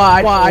 operator wah,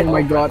 remaining. oh All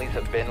my god. friendlies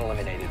have been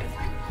eliminated.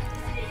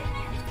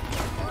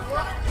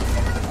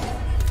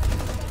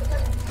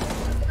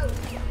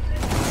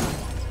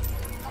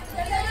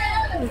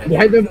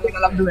 behind tu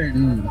dalam tu kan.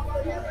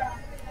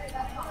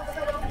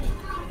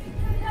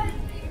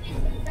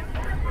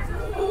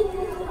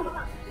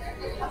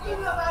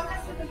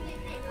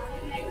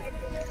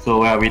 So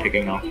where are we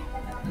taking now?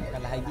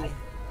 Kalah lagi.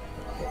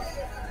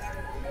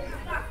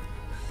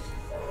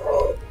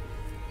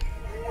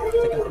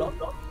 Second floor.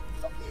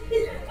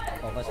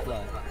 Oh, first floor.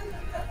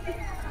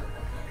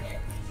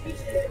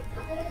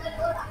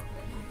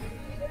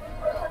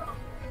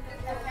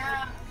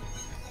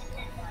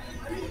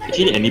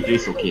 Actually, any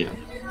place okay.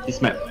 This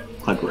map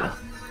quite good.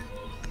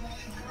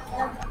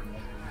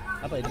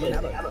 Apa dia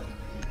nak apa?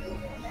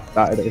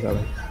 Tak kisah.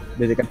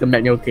 Dia kata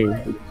map ni okay.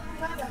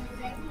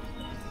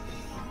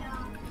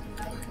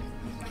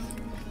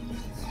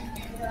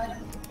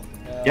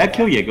 Did I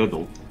kill Jaeger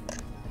though?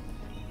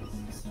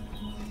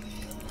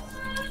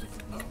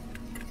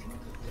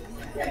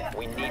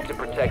 We need to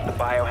protect the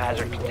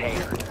biohazard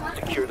container.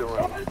 Secure the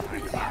room.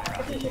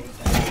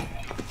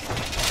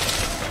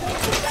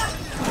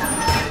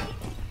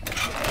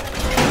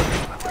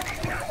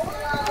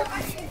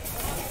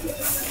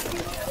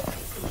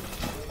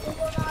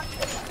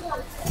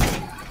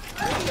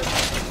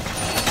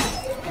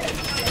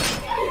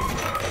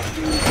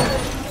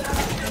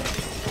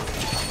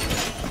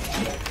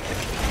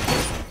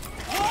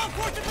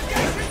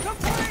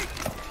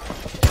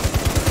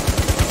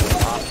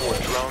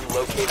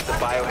 Locate the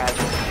biohazard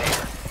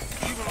container.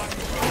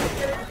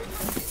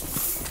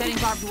 Setting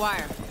barbed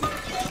wire.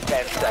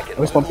 10 seconds.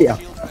 Habis pompi ah.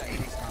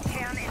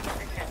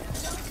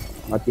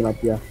 Mati lah.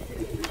 5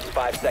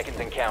 seconds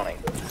and counting.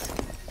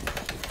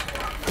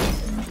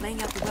 Laying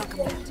out the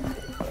welcome mat.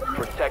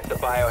 Protect the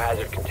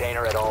biohazard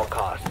container at all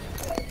costs.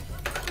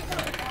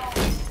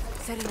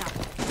 Setting up.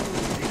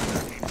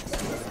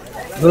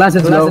 Glass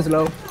is low.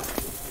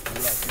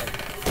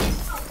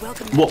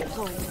 Welcome Whoa. mat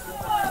deployed.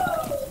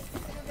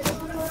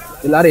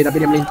 Dia lari tapi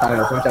dia melintang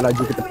lah. So macam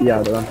laju ke tepi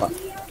lah, tu nampak.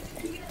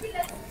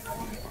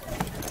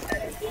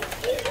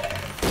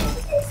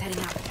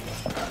 Setting up.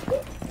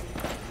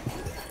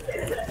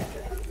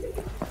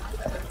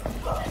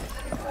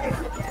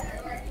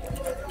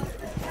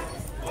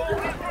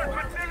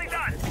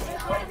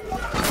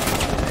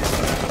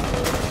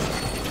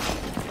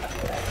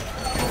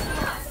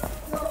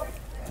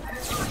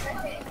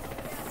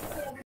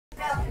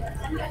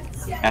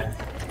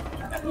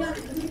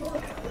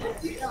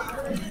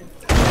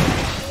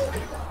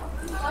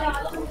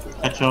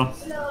 Catcher.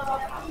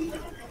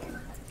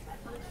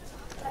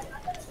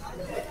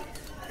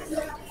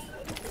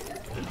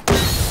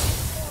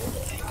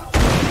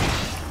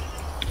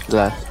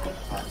 Glass.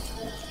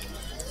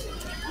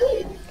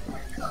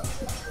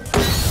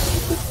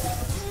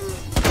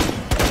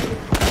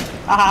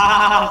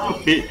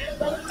 Stupid.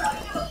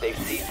 They've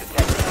ceased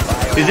detecting the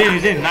biohazard.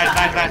 He's in.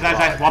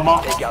 Nice. One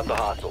more. Take out the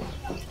hostiles.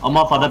 One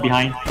more further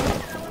behind.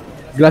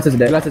 Glass is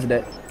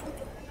dead.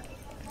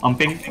 On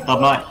ping,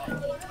 thermite.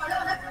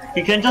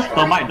 He can just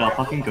thermite the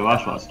fucking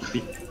garage, what,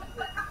 stupid.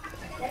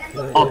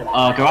 Oh,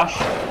 garage.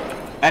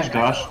 Ash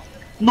garage.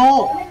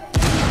 No!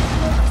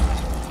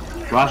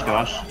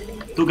 Garage.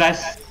 Two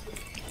guys.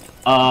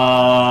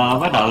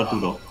 Where the other two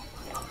though?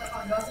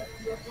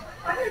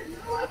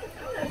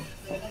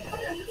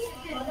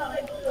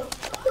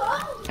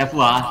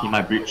 Careful he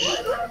might breach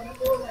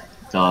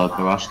the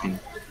garage thing.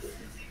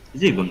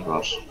 Is it even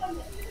garage?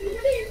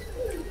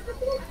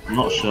 I'm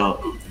not sure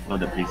what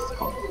the place is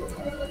called.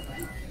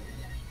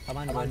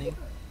 Someone running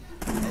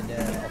at the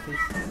office.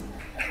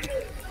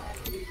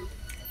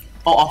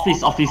 Oh,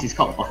 office, it's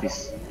called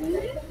office.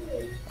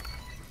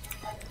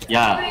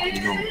 Yeah,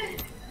 you know.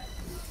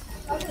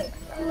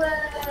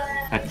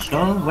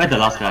 Catcher? Where's the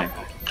last guy?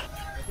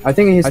 I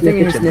think he's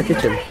near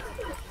kitchen.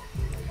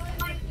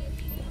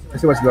 I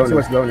see what's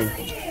going.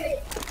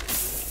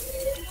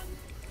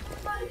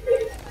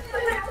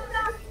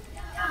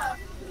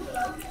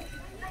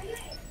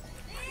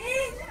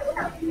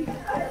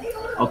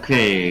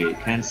 Okay,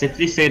 can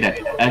safely say that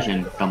Ash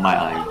and Thermite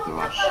are in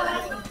garage.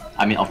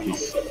 I mean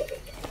office.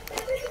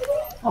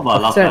 How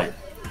about last guy?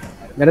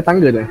 Dia ada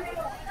tangga tu.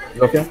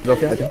 Zofia,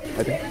 I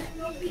think.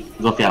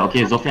 Zofia,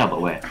 okay, Zofia,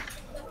 but where?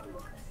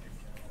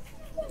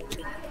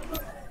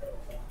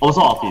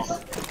 Also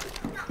office.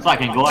 So I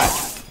can go at.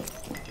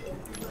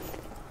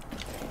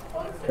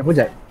 Careful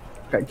Jack.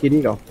 Kat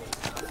kiri kau.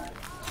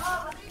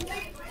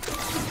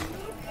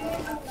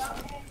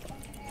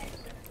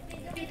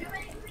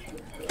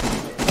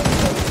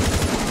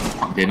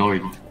 They know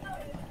already.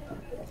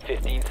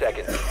 15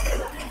 seconds.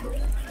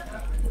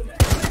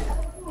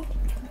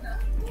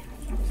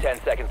 10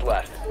 seconds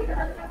left.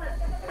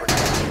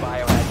 Protect the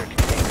biohazard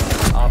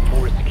container. Op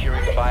 4 is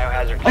securing the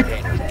biohazard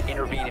container.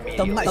 Intervene immediately.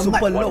 Thermite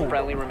super low. One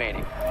friendly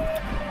remaining.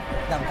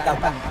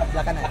 Belakang,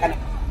 sebelah kanan.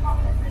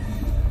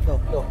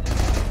 Tuh.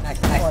 Nice.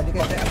 Oh, dia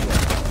kena trap aku.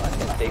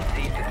 They've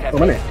ceased Oh,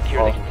 attempting mana? to secure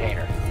the Oh.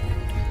 container.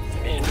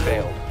 Mission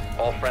failed.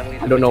 All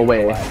friendlies I don't know have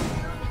been where. neutralized.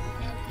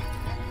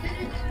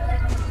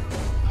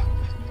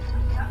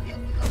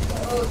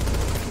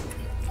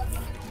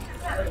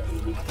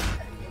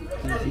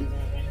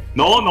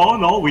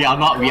 No, we are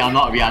not. No, we are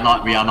not.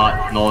 We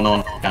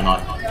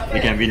cannot. We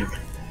can win.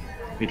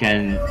 We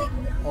can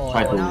Oh,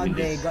 try to now win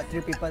they this. got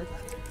 3 people.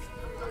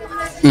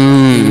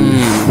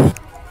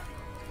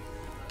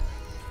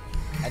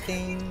 I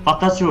think...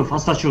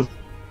 Faster choose.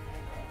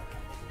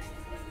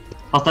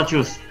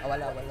 Awal.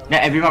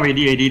 Yeah, everyone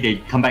ready, they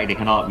come back, they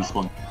cannot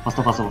respawn.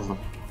 Faster.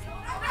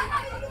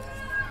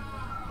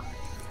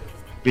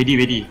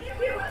 Ready.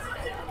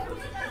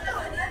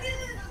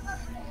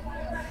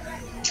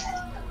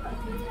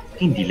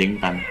 Fucking delaying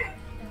time.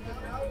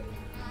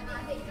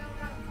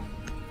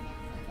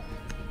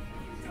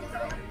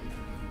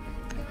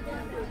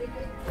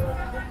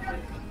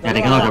 Yeah,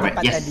 they cannot go back.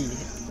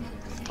 Yes.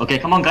 Okay,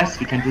 come on guys,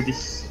 we can do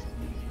this.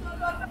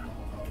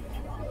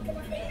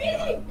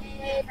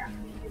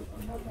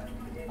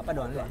 Apa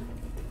doang lah?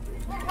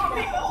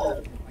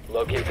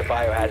 Locate the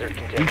biohazard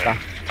container.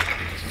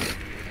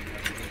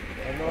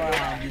 Hello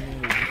gini.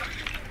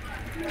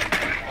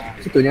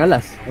 Situ ni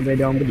alas. Ada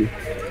dia orang pergi.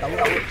 Tahu.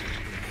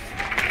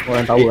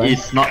 Orang tahu It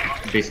is not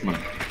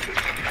basement.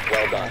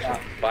 Well done.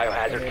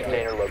 Biohazard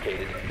container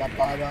located.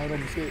 Bapak abang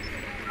room sikit.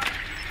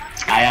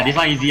 Yeah, this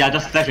one easy, I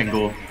just flash and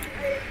go.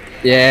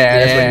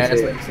 Yeah, that's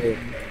what you say.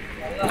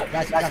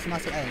 Rush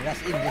masuk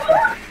rush in.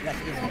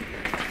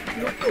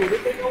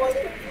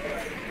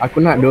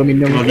 Aku nak 2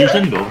 minum. Your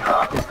vision though,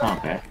 it's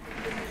not bad.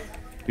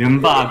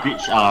 Remember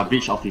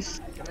breach office.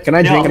 Can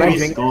I drink?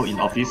 Go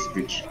in office,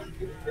 breach.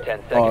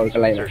 10 Oh, seconds.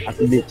 kelai. Insertion.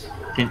 Aku bitch.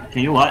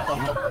 Can you what?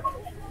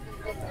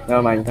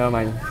 Never mind.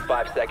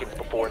 5 seconds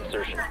before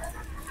insertion.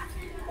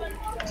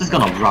 Just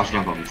gonna rush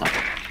them from inside.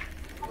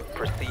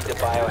 Proceed to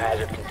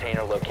biohazard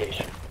container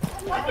location.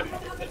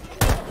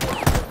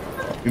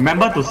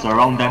 Remember to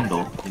surround them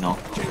though, you know.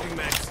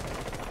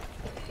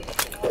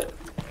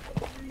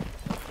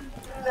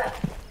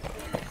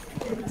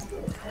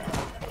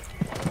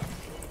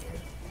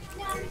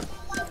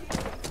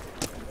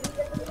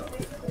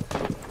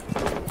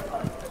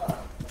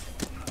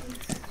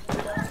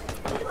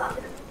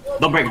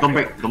 Don't break, don't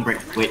break, don't break.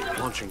 Wait.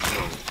 Launching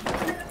drone.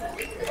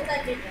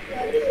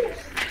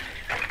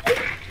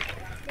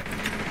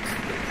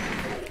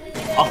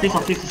 Off this,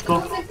 let's go.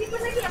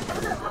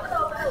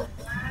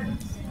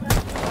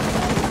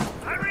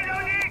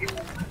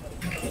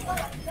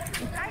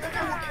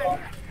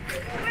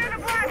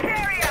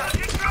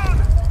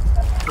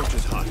 Approach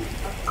is hot.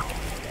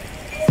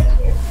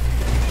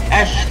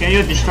 Ash, can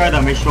you destroy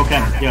the Maestro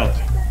camp? Here.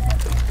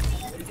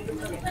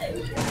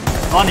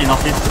 One in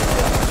office.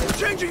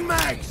 Changing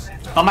mags.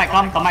 Come. Lie. The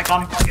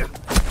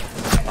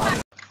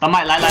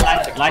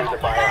biohazard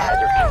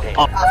container.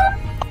 Oh.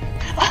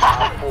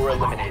 Op 4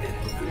 eliminated.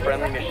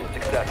 Friendly mission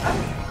successful.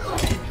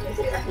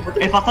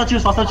 Hey, faster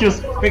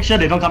choose. Make sure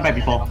they don't come back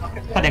before.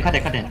 Cut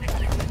them.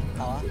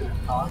 好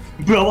啊。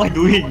 Bro, what are you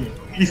doing?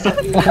 Listen.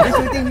 He's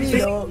shooting me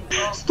though.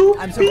 Stupid.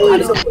 I'm so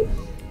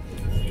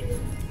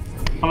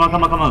Come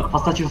on.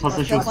 Faster choose.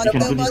 We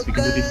can do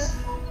this.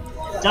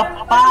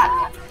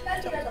 Cepat.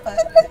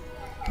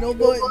 No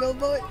boy.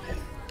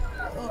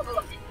 Oh.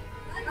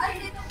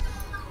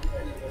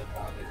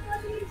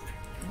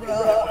 Bro.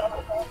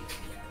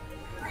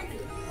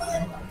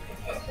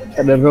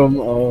 At the room,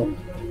 oh.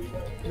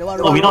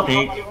 Oh, we're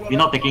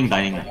not taking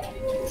dining,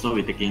 so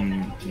we're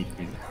taking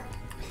meeting.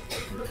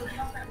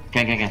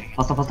 Can.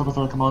 Faster.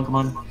 Come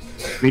on.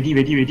 Ready.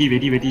 Ready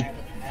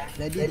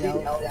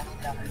now.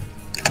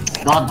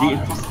 God,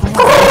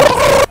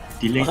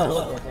 delay.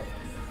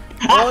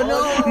 Oh no.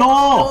 No.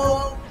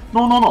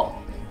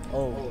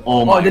 Oh.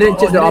 Oh my Oh, they didn't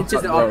God. check the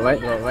options,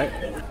 right?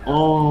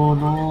 Oh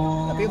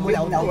Tapi no. boleh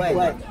tahu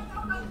kan.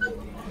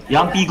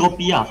 Yang P go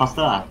P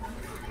faster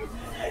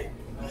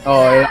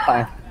Oh,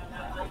 yeah.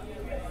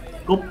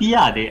 Go P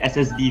the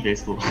SSD very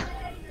slow.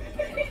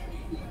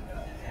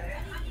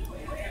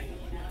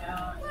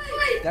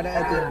 Kan ada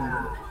tu.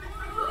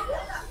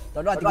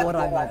 Tolong 3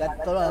 orang lah kan.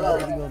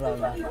 Tolong 3 orang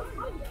lah.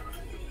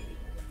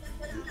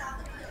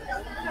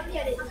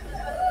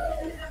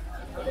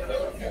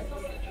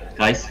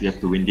 Guys, we have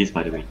to win this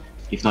by the way.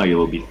 If not, it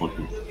will be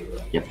 4-2.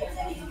 Yep.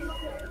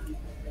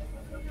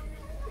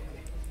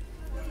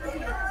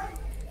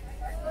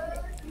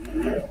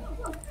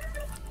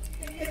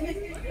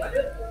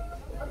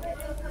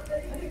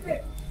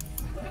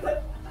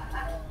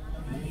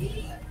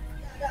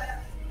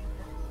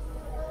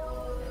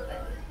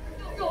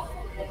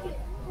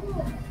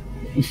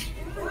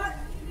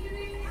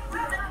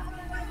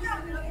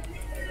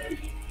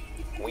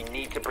 We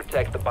need to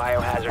protect the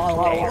biohazard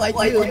Oh, container.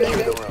 why you? Secure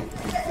the room.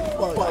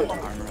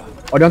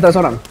 Oh, dia hantar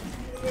seorang.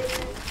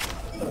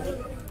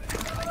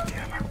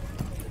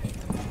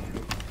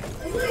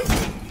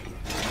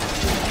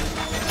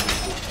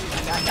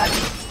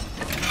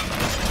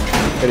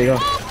 Ready go.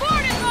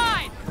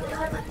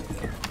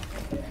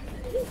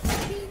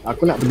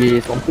 Aku nak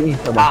pergi swamping ni,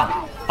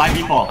 sabar.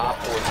 5v4. Op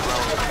 4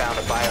 drone has found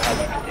a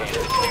biohazard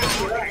container.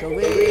 So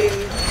wait.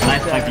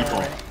 Nice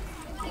 5v4.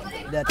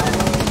 Dah tahu.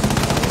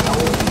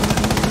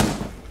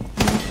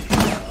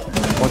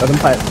 Oh, tak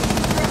sempat.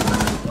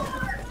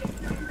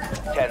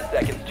 10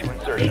 seconds to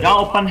insertion.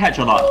 Y'all open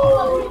hatch or not?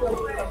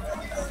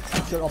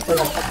 Should open.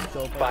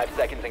 5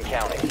 seconds and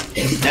counting.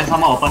 Then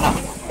sama open up.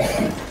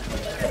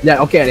 Ya,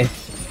 okay ni.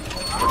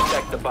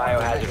 Protect the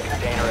biohazard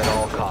container at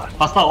all costs.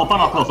 Faster, open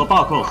or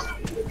close?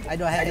 I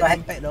don't have the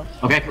impact though.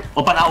 Okay,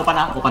 open. Ah, okay.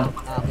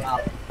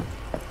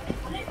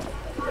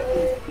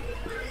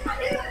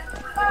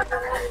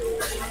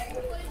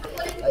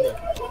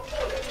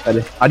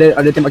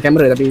 Ada tembak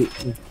kamera tapi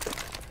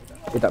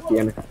dia tak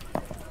PM dekat.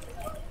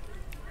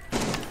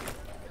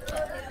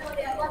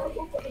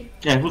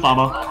 Yeah, who's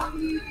armor?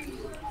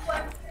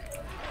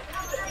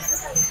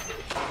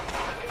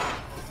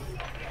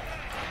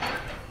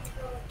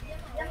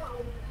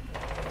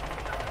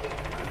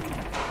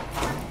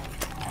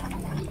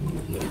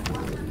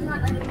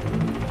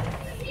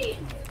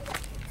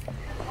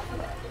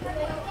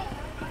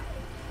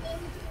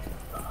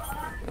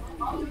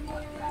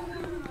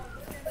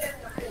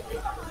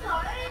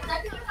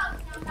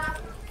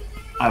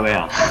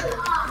 Where?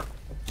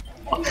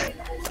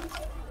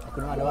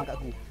 Aku nak ada orang kat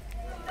aku.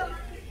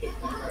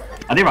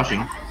 Are they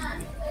rushing?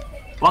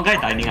 One guy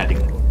dining, I think.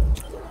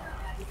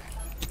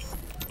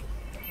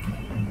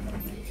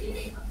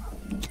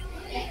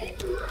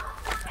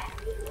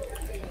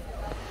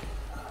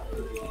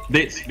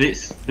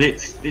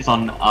 Blitz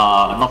on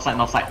north side.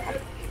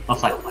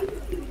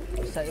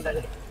 Side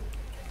mana?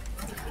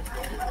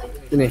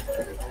 Sini.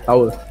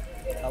 Tower.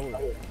 Tahu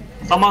lah.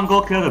 Someone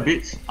go clear the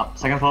blitz up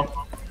second floor.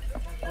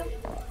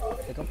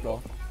 Second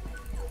floor.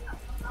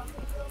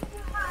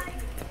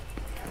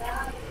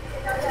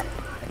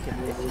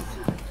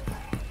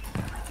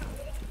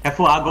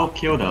 Careful, go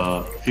kill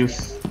the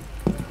fuse.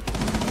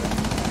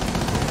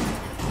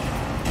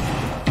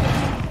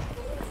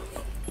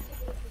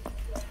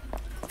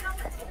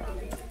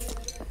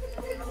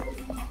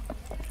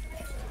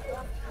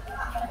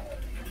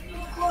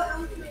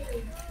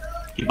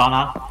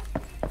 Hibana.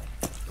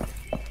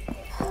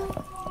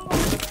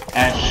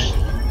 Ash.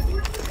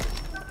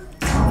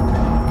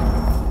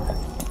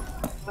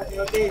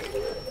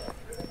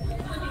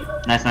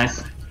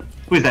 Nice.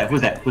 Who is that?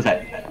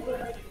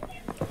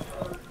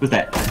 Who's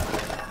that?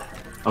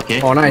 Okay.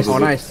 Oh nice, Good, oh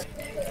good, good. nice.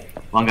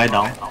 One guy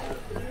down.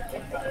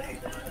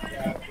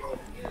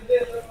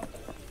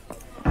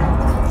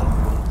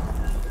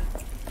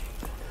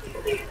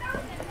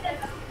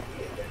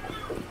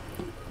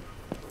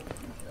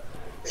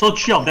 So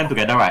 3 of them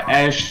together, right?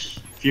 Ash,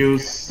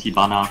 Fuse,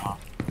 Hibana.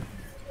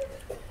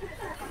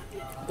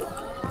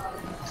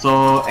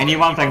 So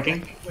anyone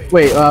flanking?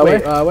 Wait, where?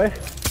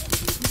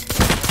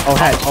 Oh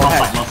head, oh North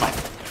head. side, north side.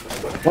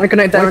 One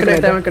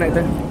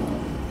connector.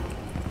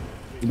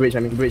 Bridge, I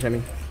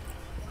mean.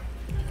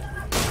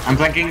 I'm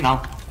flanking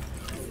now.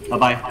 Bye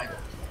bye.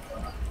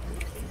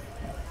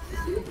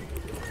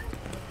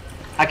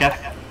 Hi Kev.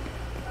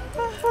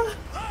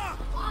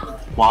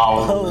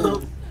 Wow.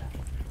 Oh.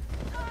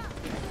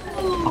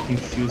 Fucking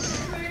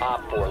Fuse.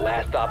 Op 4,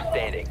 last stop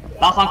standing.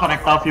 Last one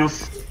connector,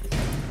 Fuse.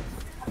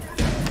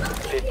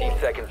 15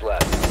 seconds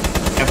left.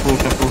 Careful.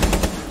 10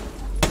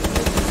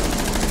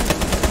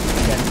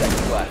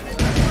 seconds left.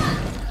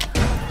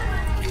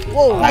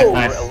 Whoa, Nice, whoa.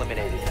 nice. We're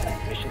eliminated.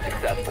 Mission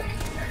successful.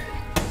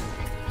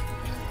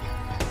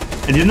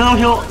 And you know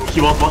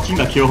he was watching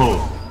the kill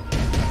hole.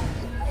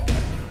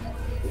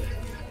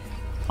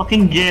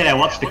 Fucking gay, I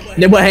watched the kill.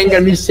 Dia buat hang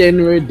mission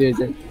murder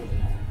je.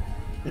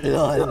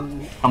 Lol.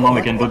 Come on,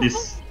 we can do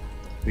this.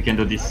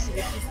 Defend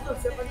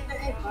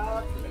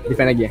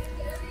lagi eh?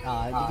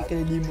 Jadi kena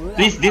 5 lah.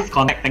 Please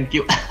disconnect, thank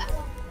you.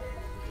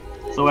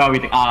 So where are we?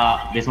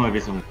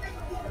 Basement.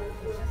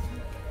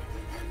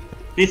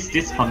 Please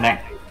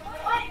disconnect.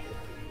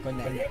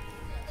 Connect.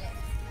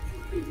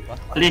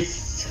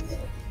 Please.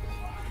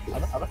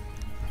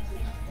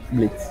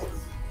 Blitz.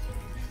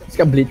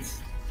 Cakap Blitz.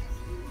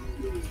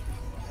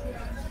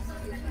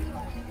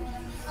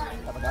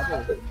 Tak pakai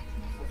apa?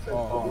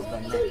 Oh,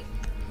 connect.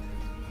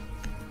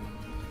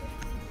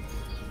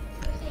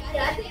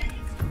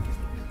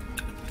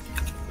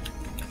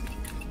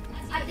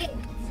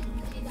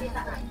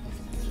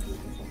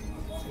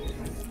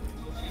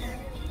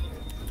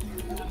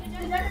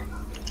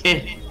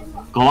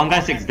 Got one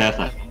guy 6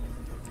 deaths.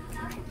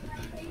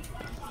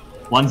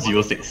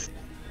 106.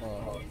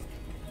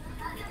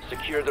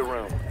 Secure the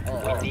room.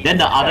 We need Then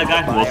the other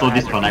guy who also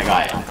disconnect,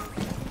 right?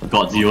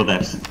 Got 0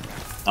 deaths.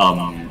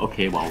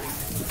 Okay, wow.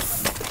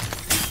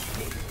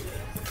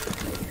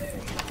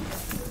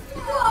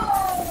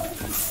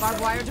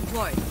 Barbed wire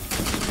deployed.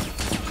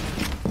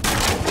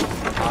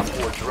 Op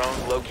 4 drone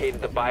located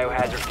the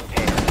biohazard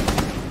container.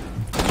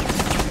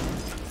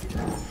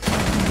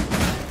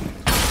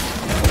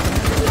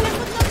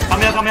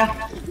 Come here.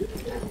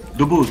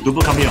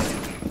 Dubu, come here.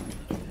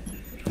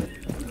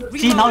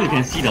 See, now you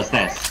can see the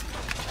stairs.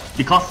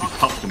 Because he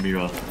touched the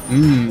mirror.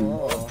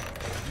 Oh.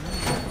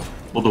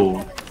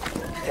 Although,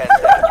 10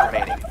 seconds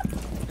remaining.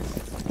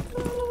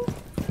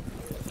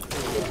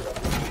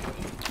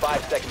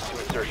 5 seconds to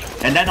insertion.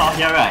 and then out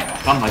here, right?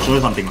 Come, I'll show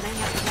you something.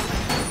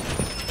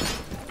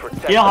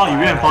 Protect Here how the you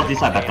reinforce this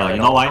side better,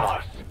 you know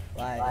why?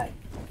 Why?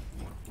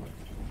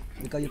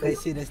 Because you can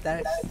see the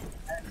stairs.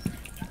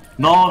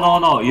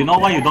 No. You know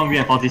why you don't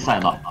reinforce this side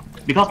or not?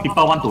 Because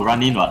people want to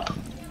run in, what?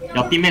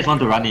 Your teammates want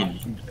to run in.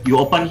 You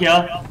open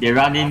here, they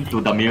run into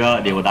the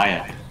mirror, they will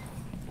die.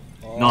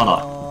 No.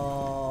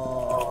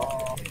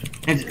 Oh.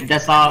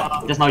 Just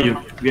now you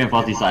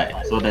reinforce this side,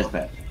 so that's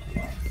bad.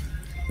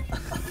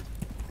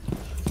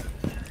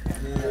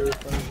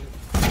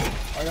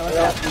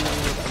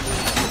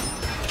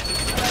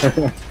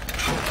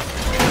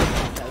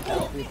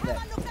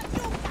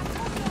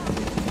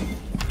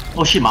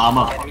 Oh shit, my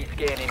armor. Enemy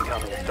scan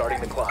incoming.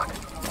 Starting the clock.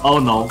 Oh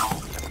no.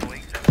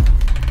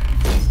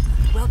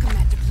 Welcome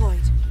mat deployed.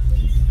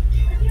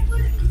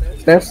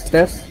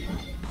 Stairs.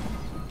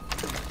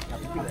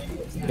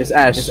 It's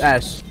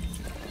Ash.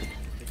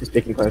 He's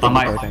taking fire.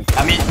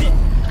 I mean,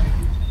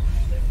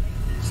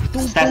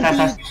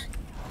 stairs.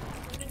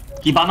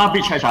 Hibana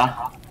breach hatch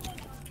ah.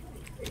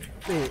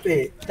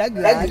 Wait,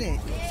 jaga ni.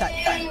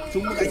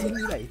 Semua kat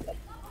sini guys.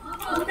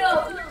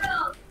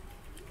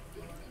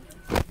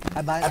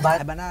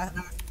 Abana.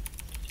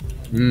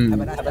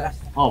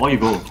 Oh, where you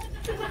go?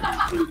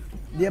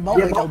 Dia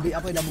bawa kau big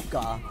apa dah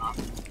buka.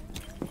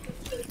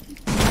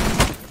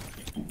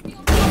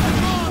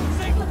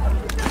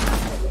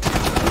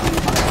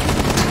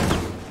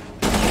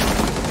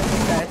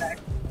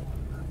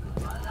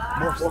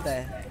 Both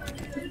there.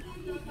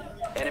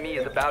 Enemy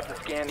is about to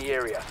scan the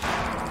area.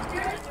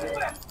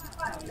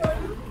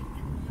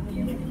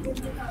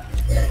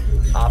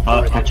 Op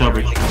 4 is Catch up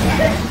bridge.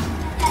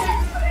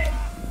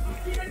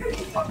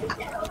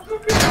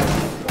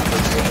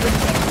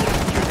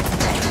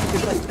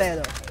 Kita stay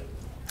tu.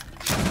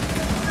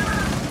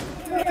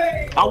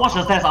 I'll watch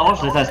the stairs,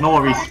 no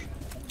worries.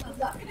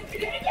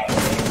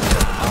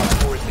 Op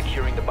 4 is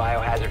securing the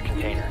biohazard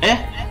container.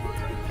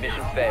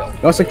 Mission failed.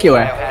 Kau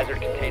secure eh? Biohazard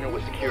container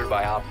was secured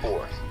by Op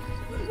 4.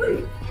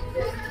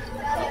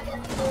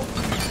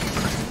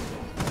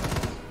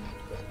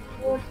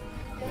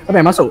 Siapa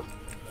yang masuk?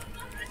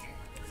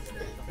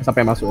 Siapa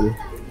yang masuk tadi?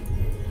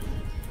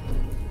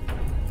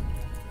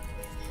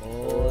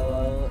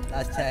 Oh,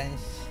 last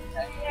chance.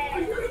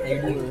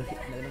 Dua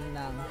nak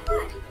menang.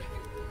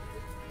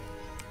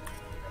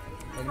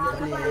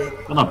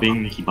 Gonna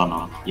bring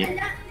Hibana.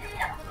 Yeah.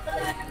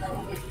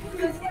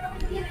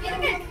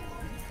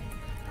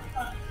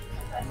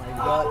 Oh my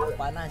god,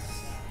 panas.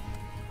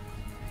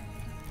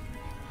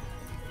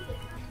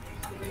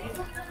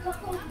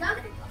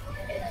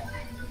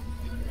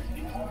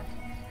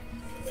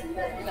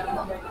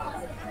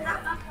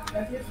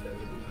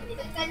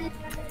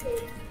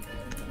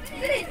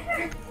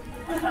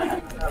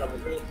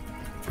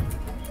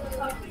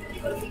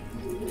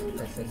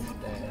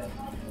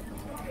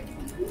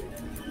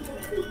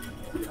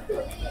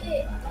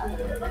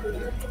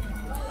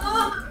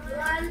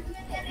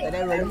 Ada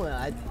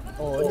rumah.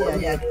 Oh,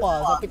 ni ada apa?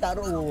 Tapi tak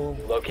room.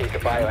 Locate the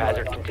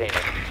biohazard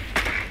container.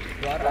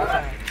 Luar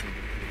sana.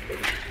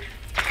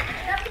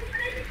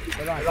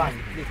 Tolong sini.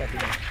 Di kat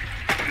sini.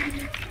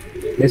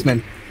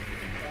 Basement.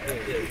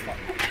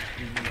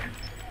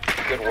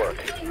 Good work.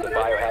 The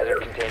biohazard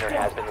container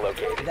has been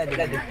located. Dah.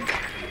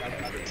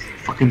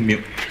 Fucking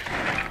mute.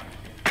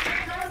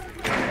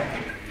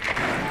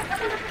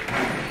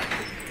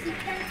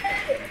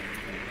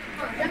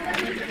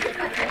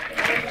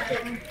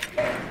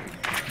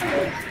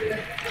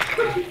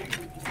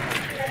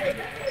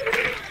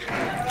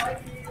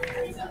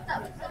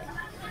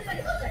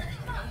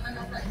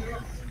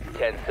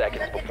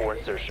 Seconds before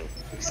insertion.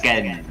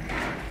 Scan.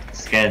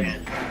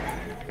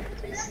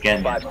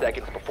 5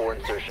 seconds before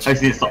insertion. I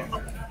see, stop.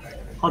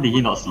 How did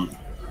he not see?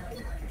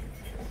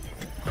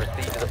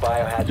 Proceed to the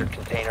biohazard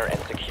container and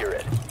secure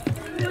it.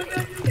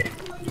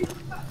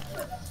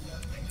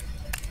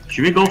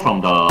 Should we go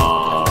from the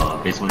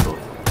basement door?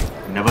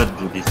 We never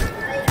do this.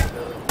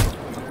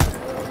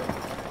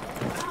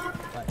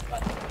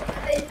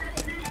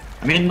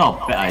 I mean,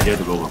 not bad idea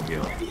to go from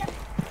here.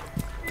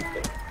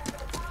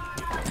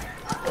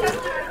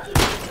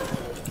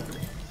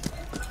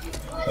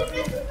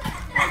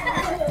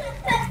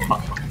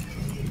 Fuck.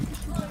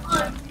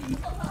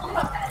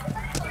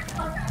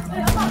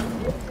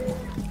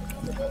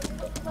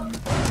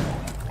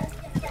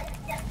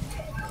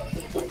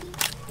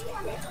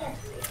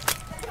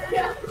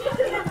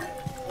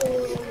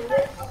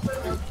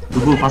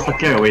 Dubu, faster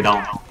clear your way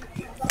down.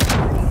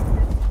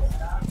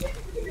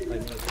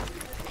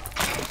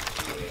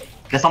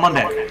 There's someone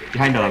there,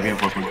 behind the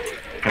reinforcement.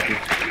 Careful.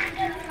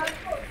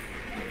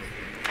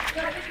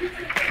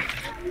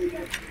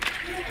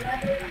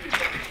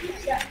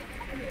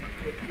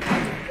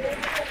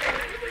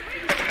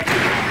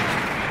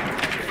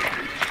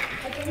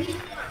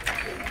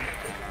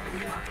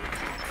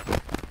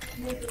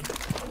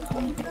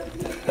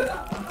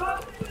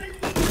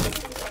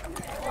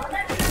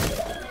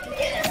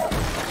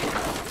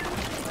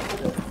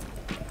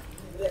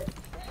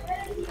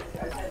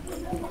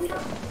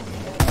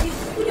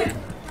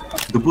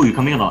 Dubu, you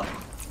coming or not?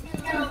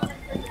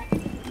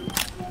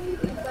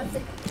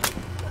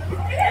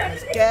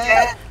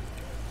 Scared.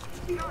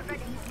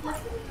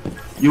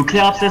 You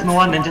clear upstairs, no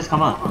one, then just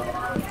come out.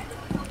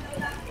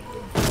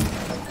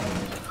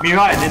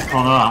 Mira at this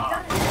corner.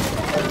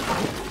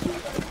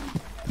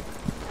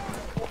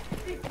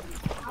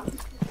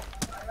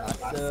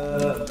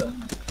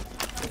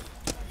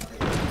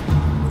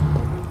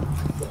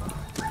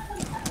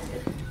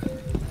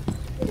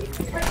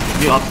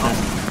 You upstairs.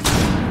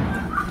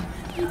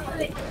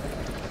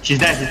 She's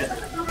there.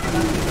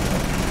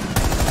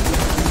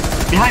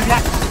 Behind.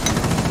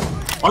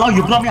 Oh no,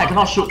 you block me, I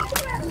cannot shoot.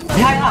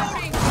 Behind us!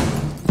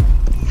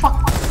 Fuck!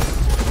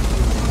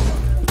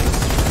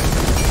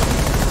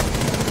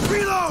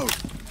 Reload!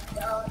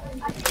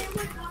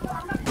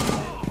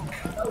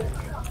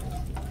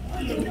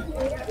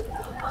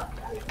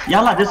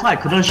 Yeah lah, that's why I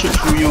couldn't shoot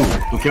through you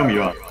to kill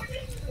Mira.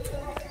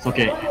 It's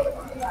okay.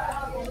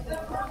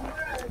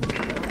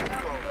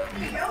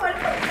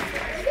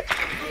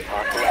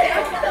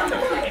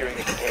 Securing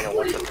the container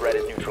once the threat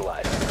is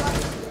neutralized.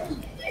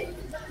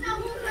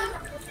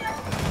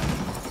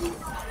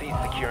 Cease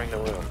securing the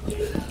room.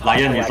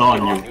 Lion is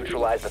on you.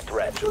 Neutralize the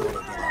threat.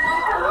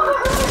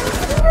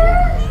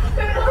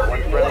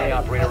 One friendly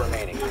operator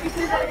remaining.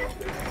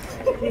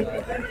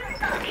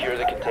 Secure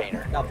the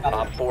container.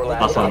 Op 4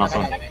 last Last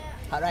one.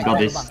 Alright, Got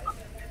this. bang.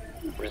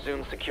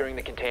 Resume securing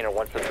the container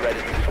once the threat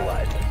is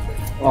neutralized.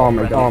 Oh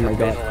my god. Been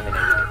eliminated.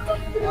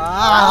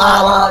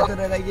 Tu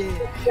dah lagi.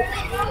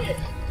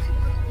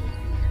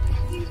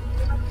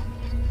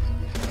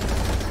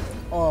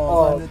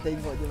 Oh, mana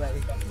tengok je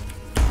baik.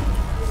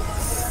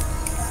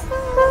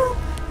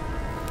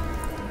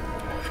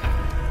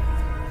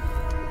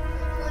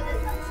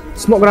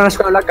 Smoke korang nak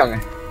kat belakang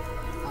eh?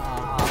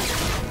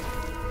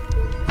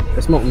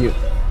 The smoke mute.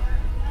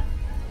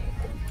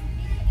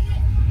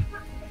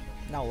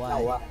 Now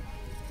why?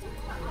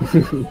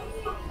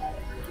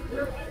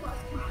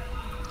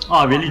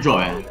 Oh, I really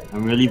dropped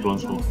I'm really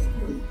bronze 4.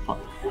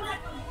 Fuck.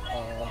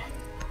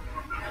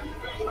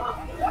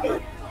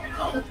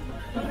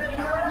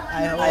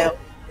 I hope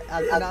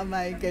aku nak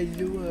main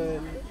casual.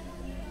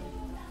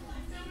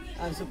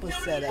 I'm super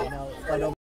sad right now.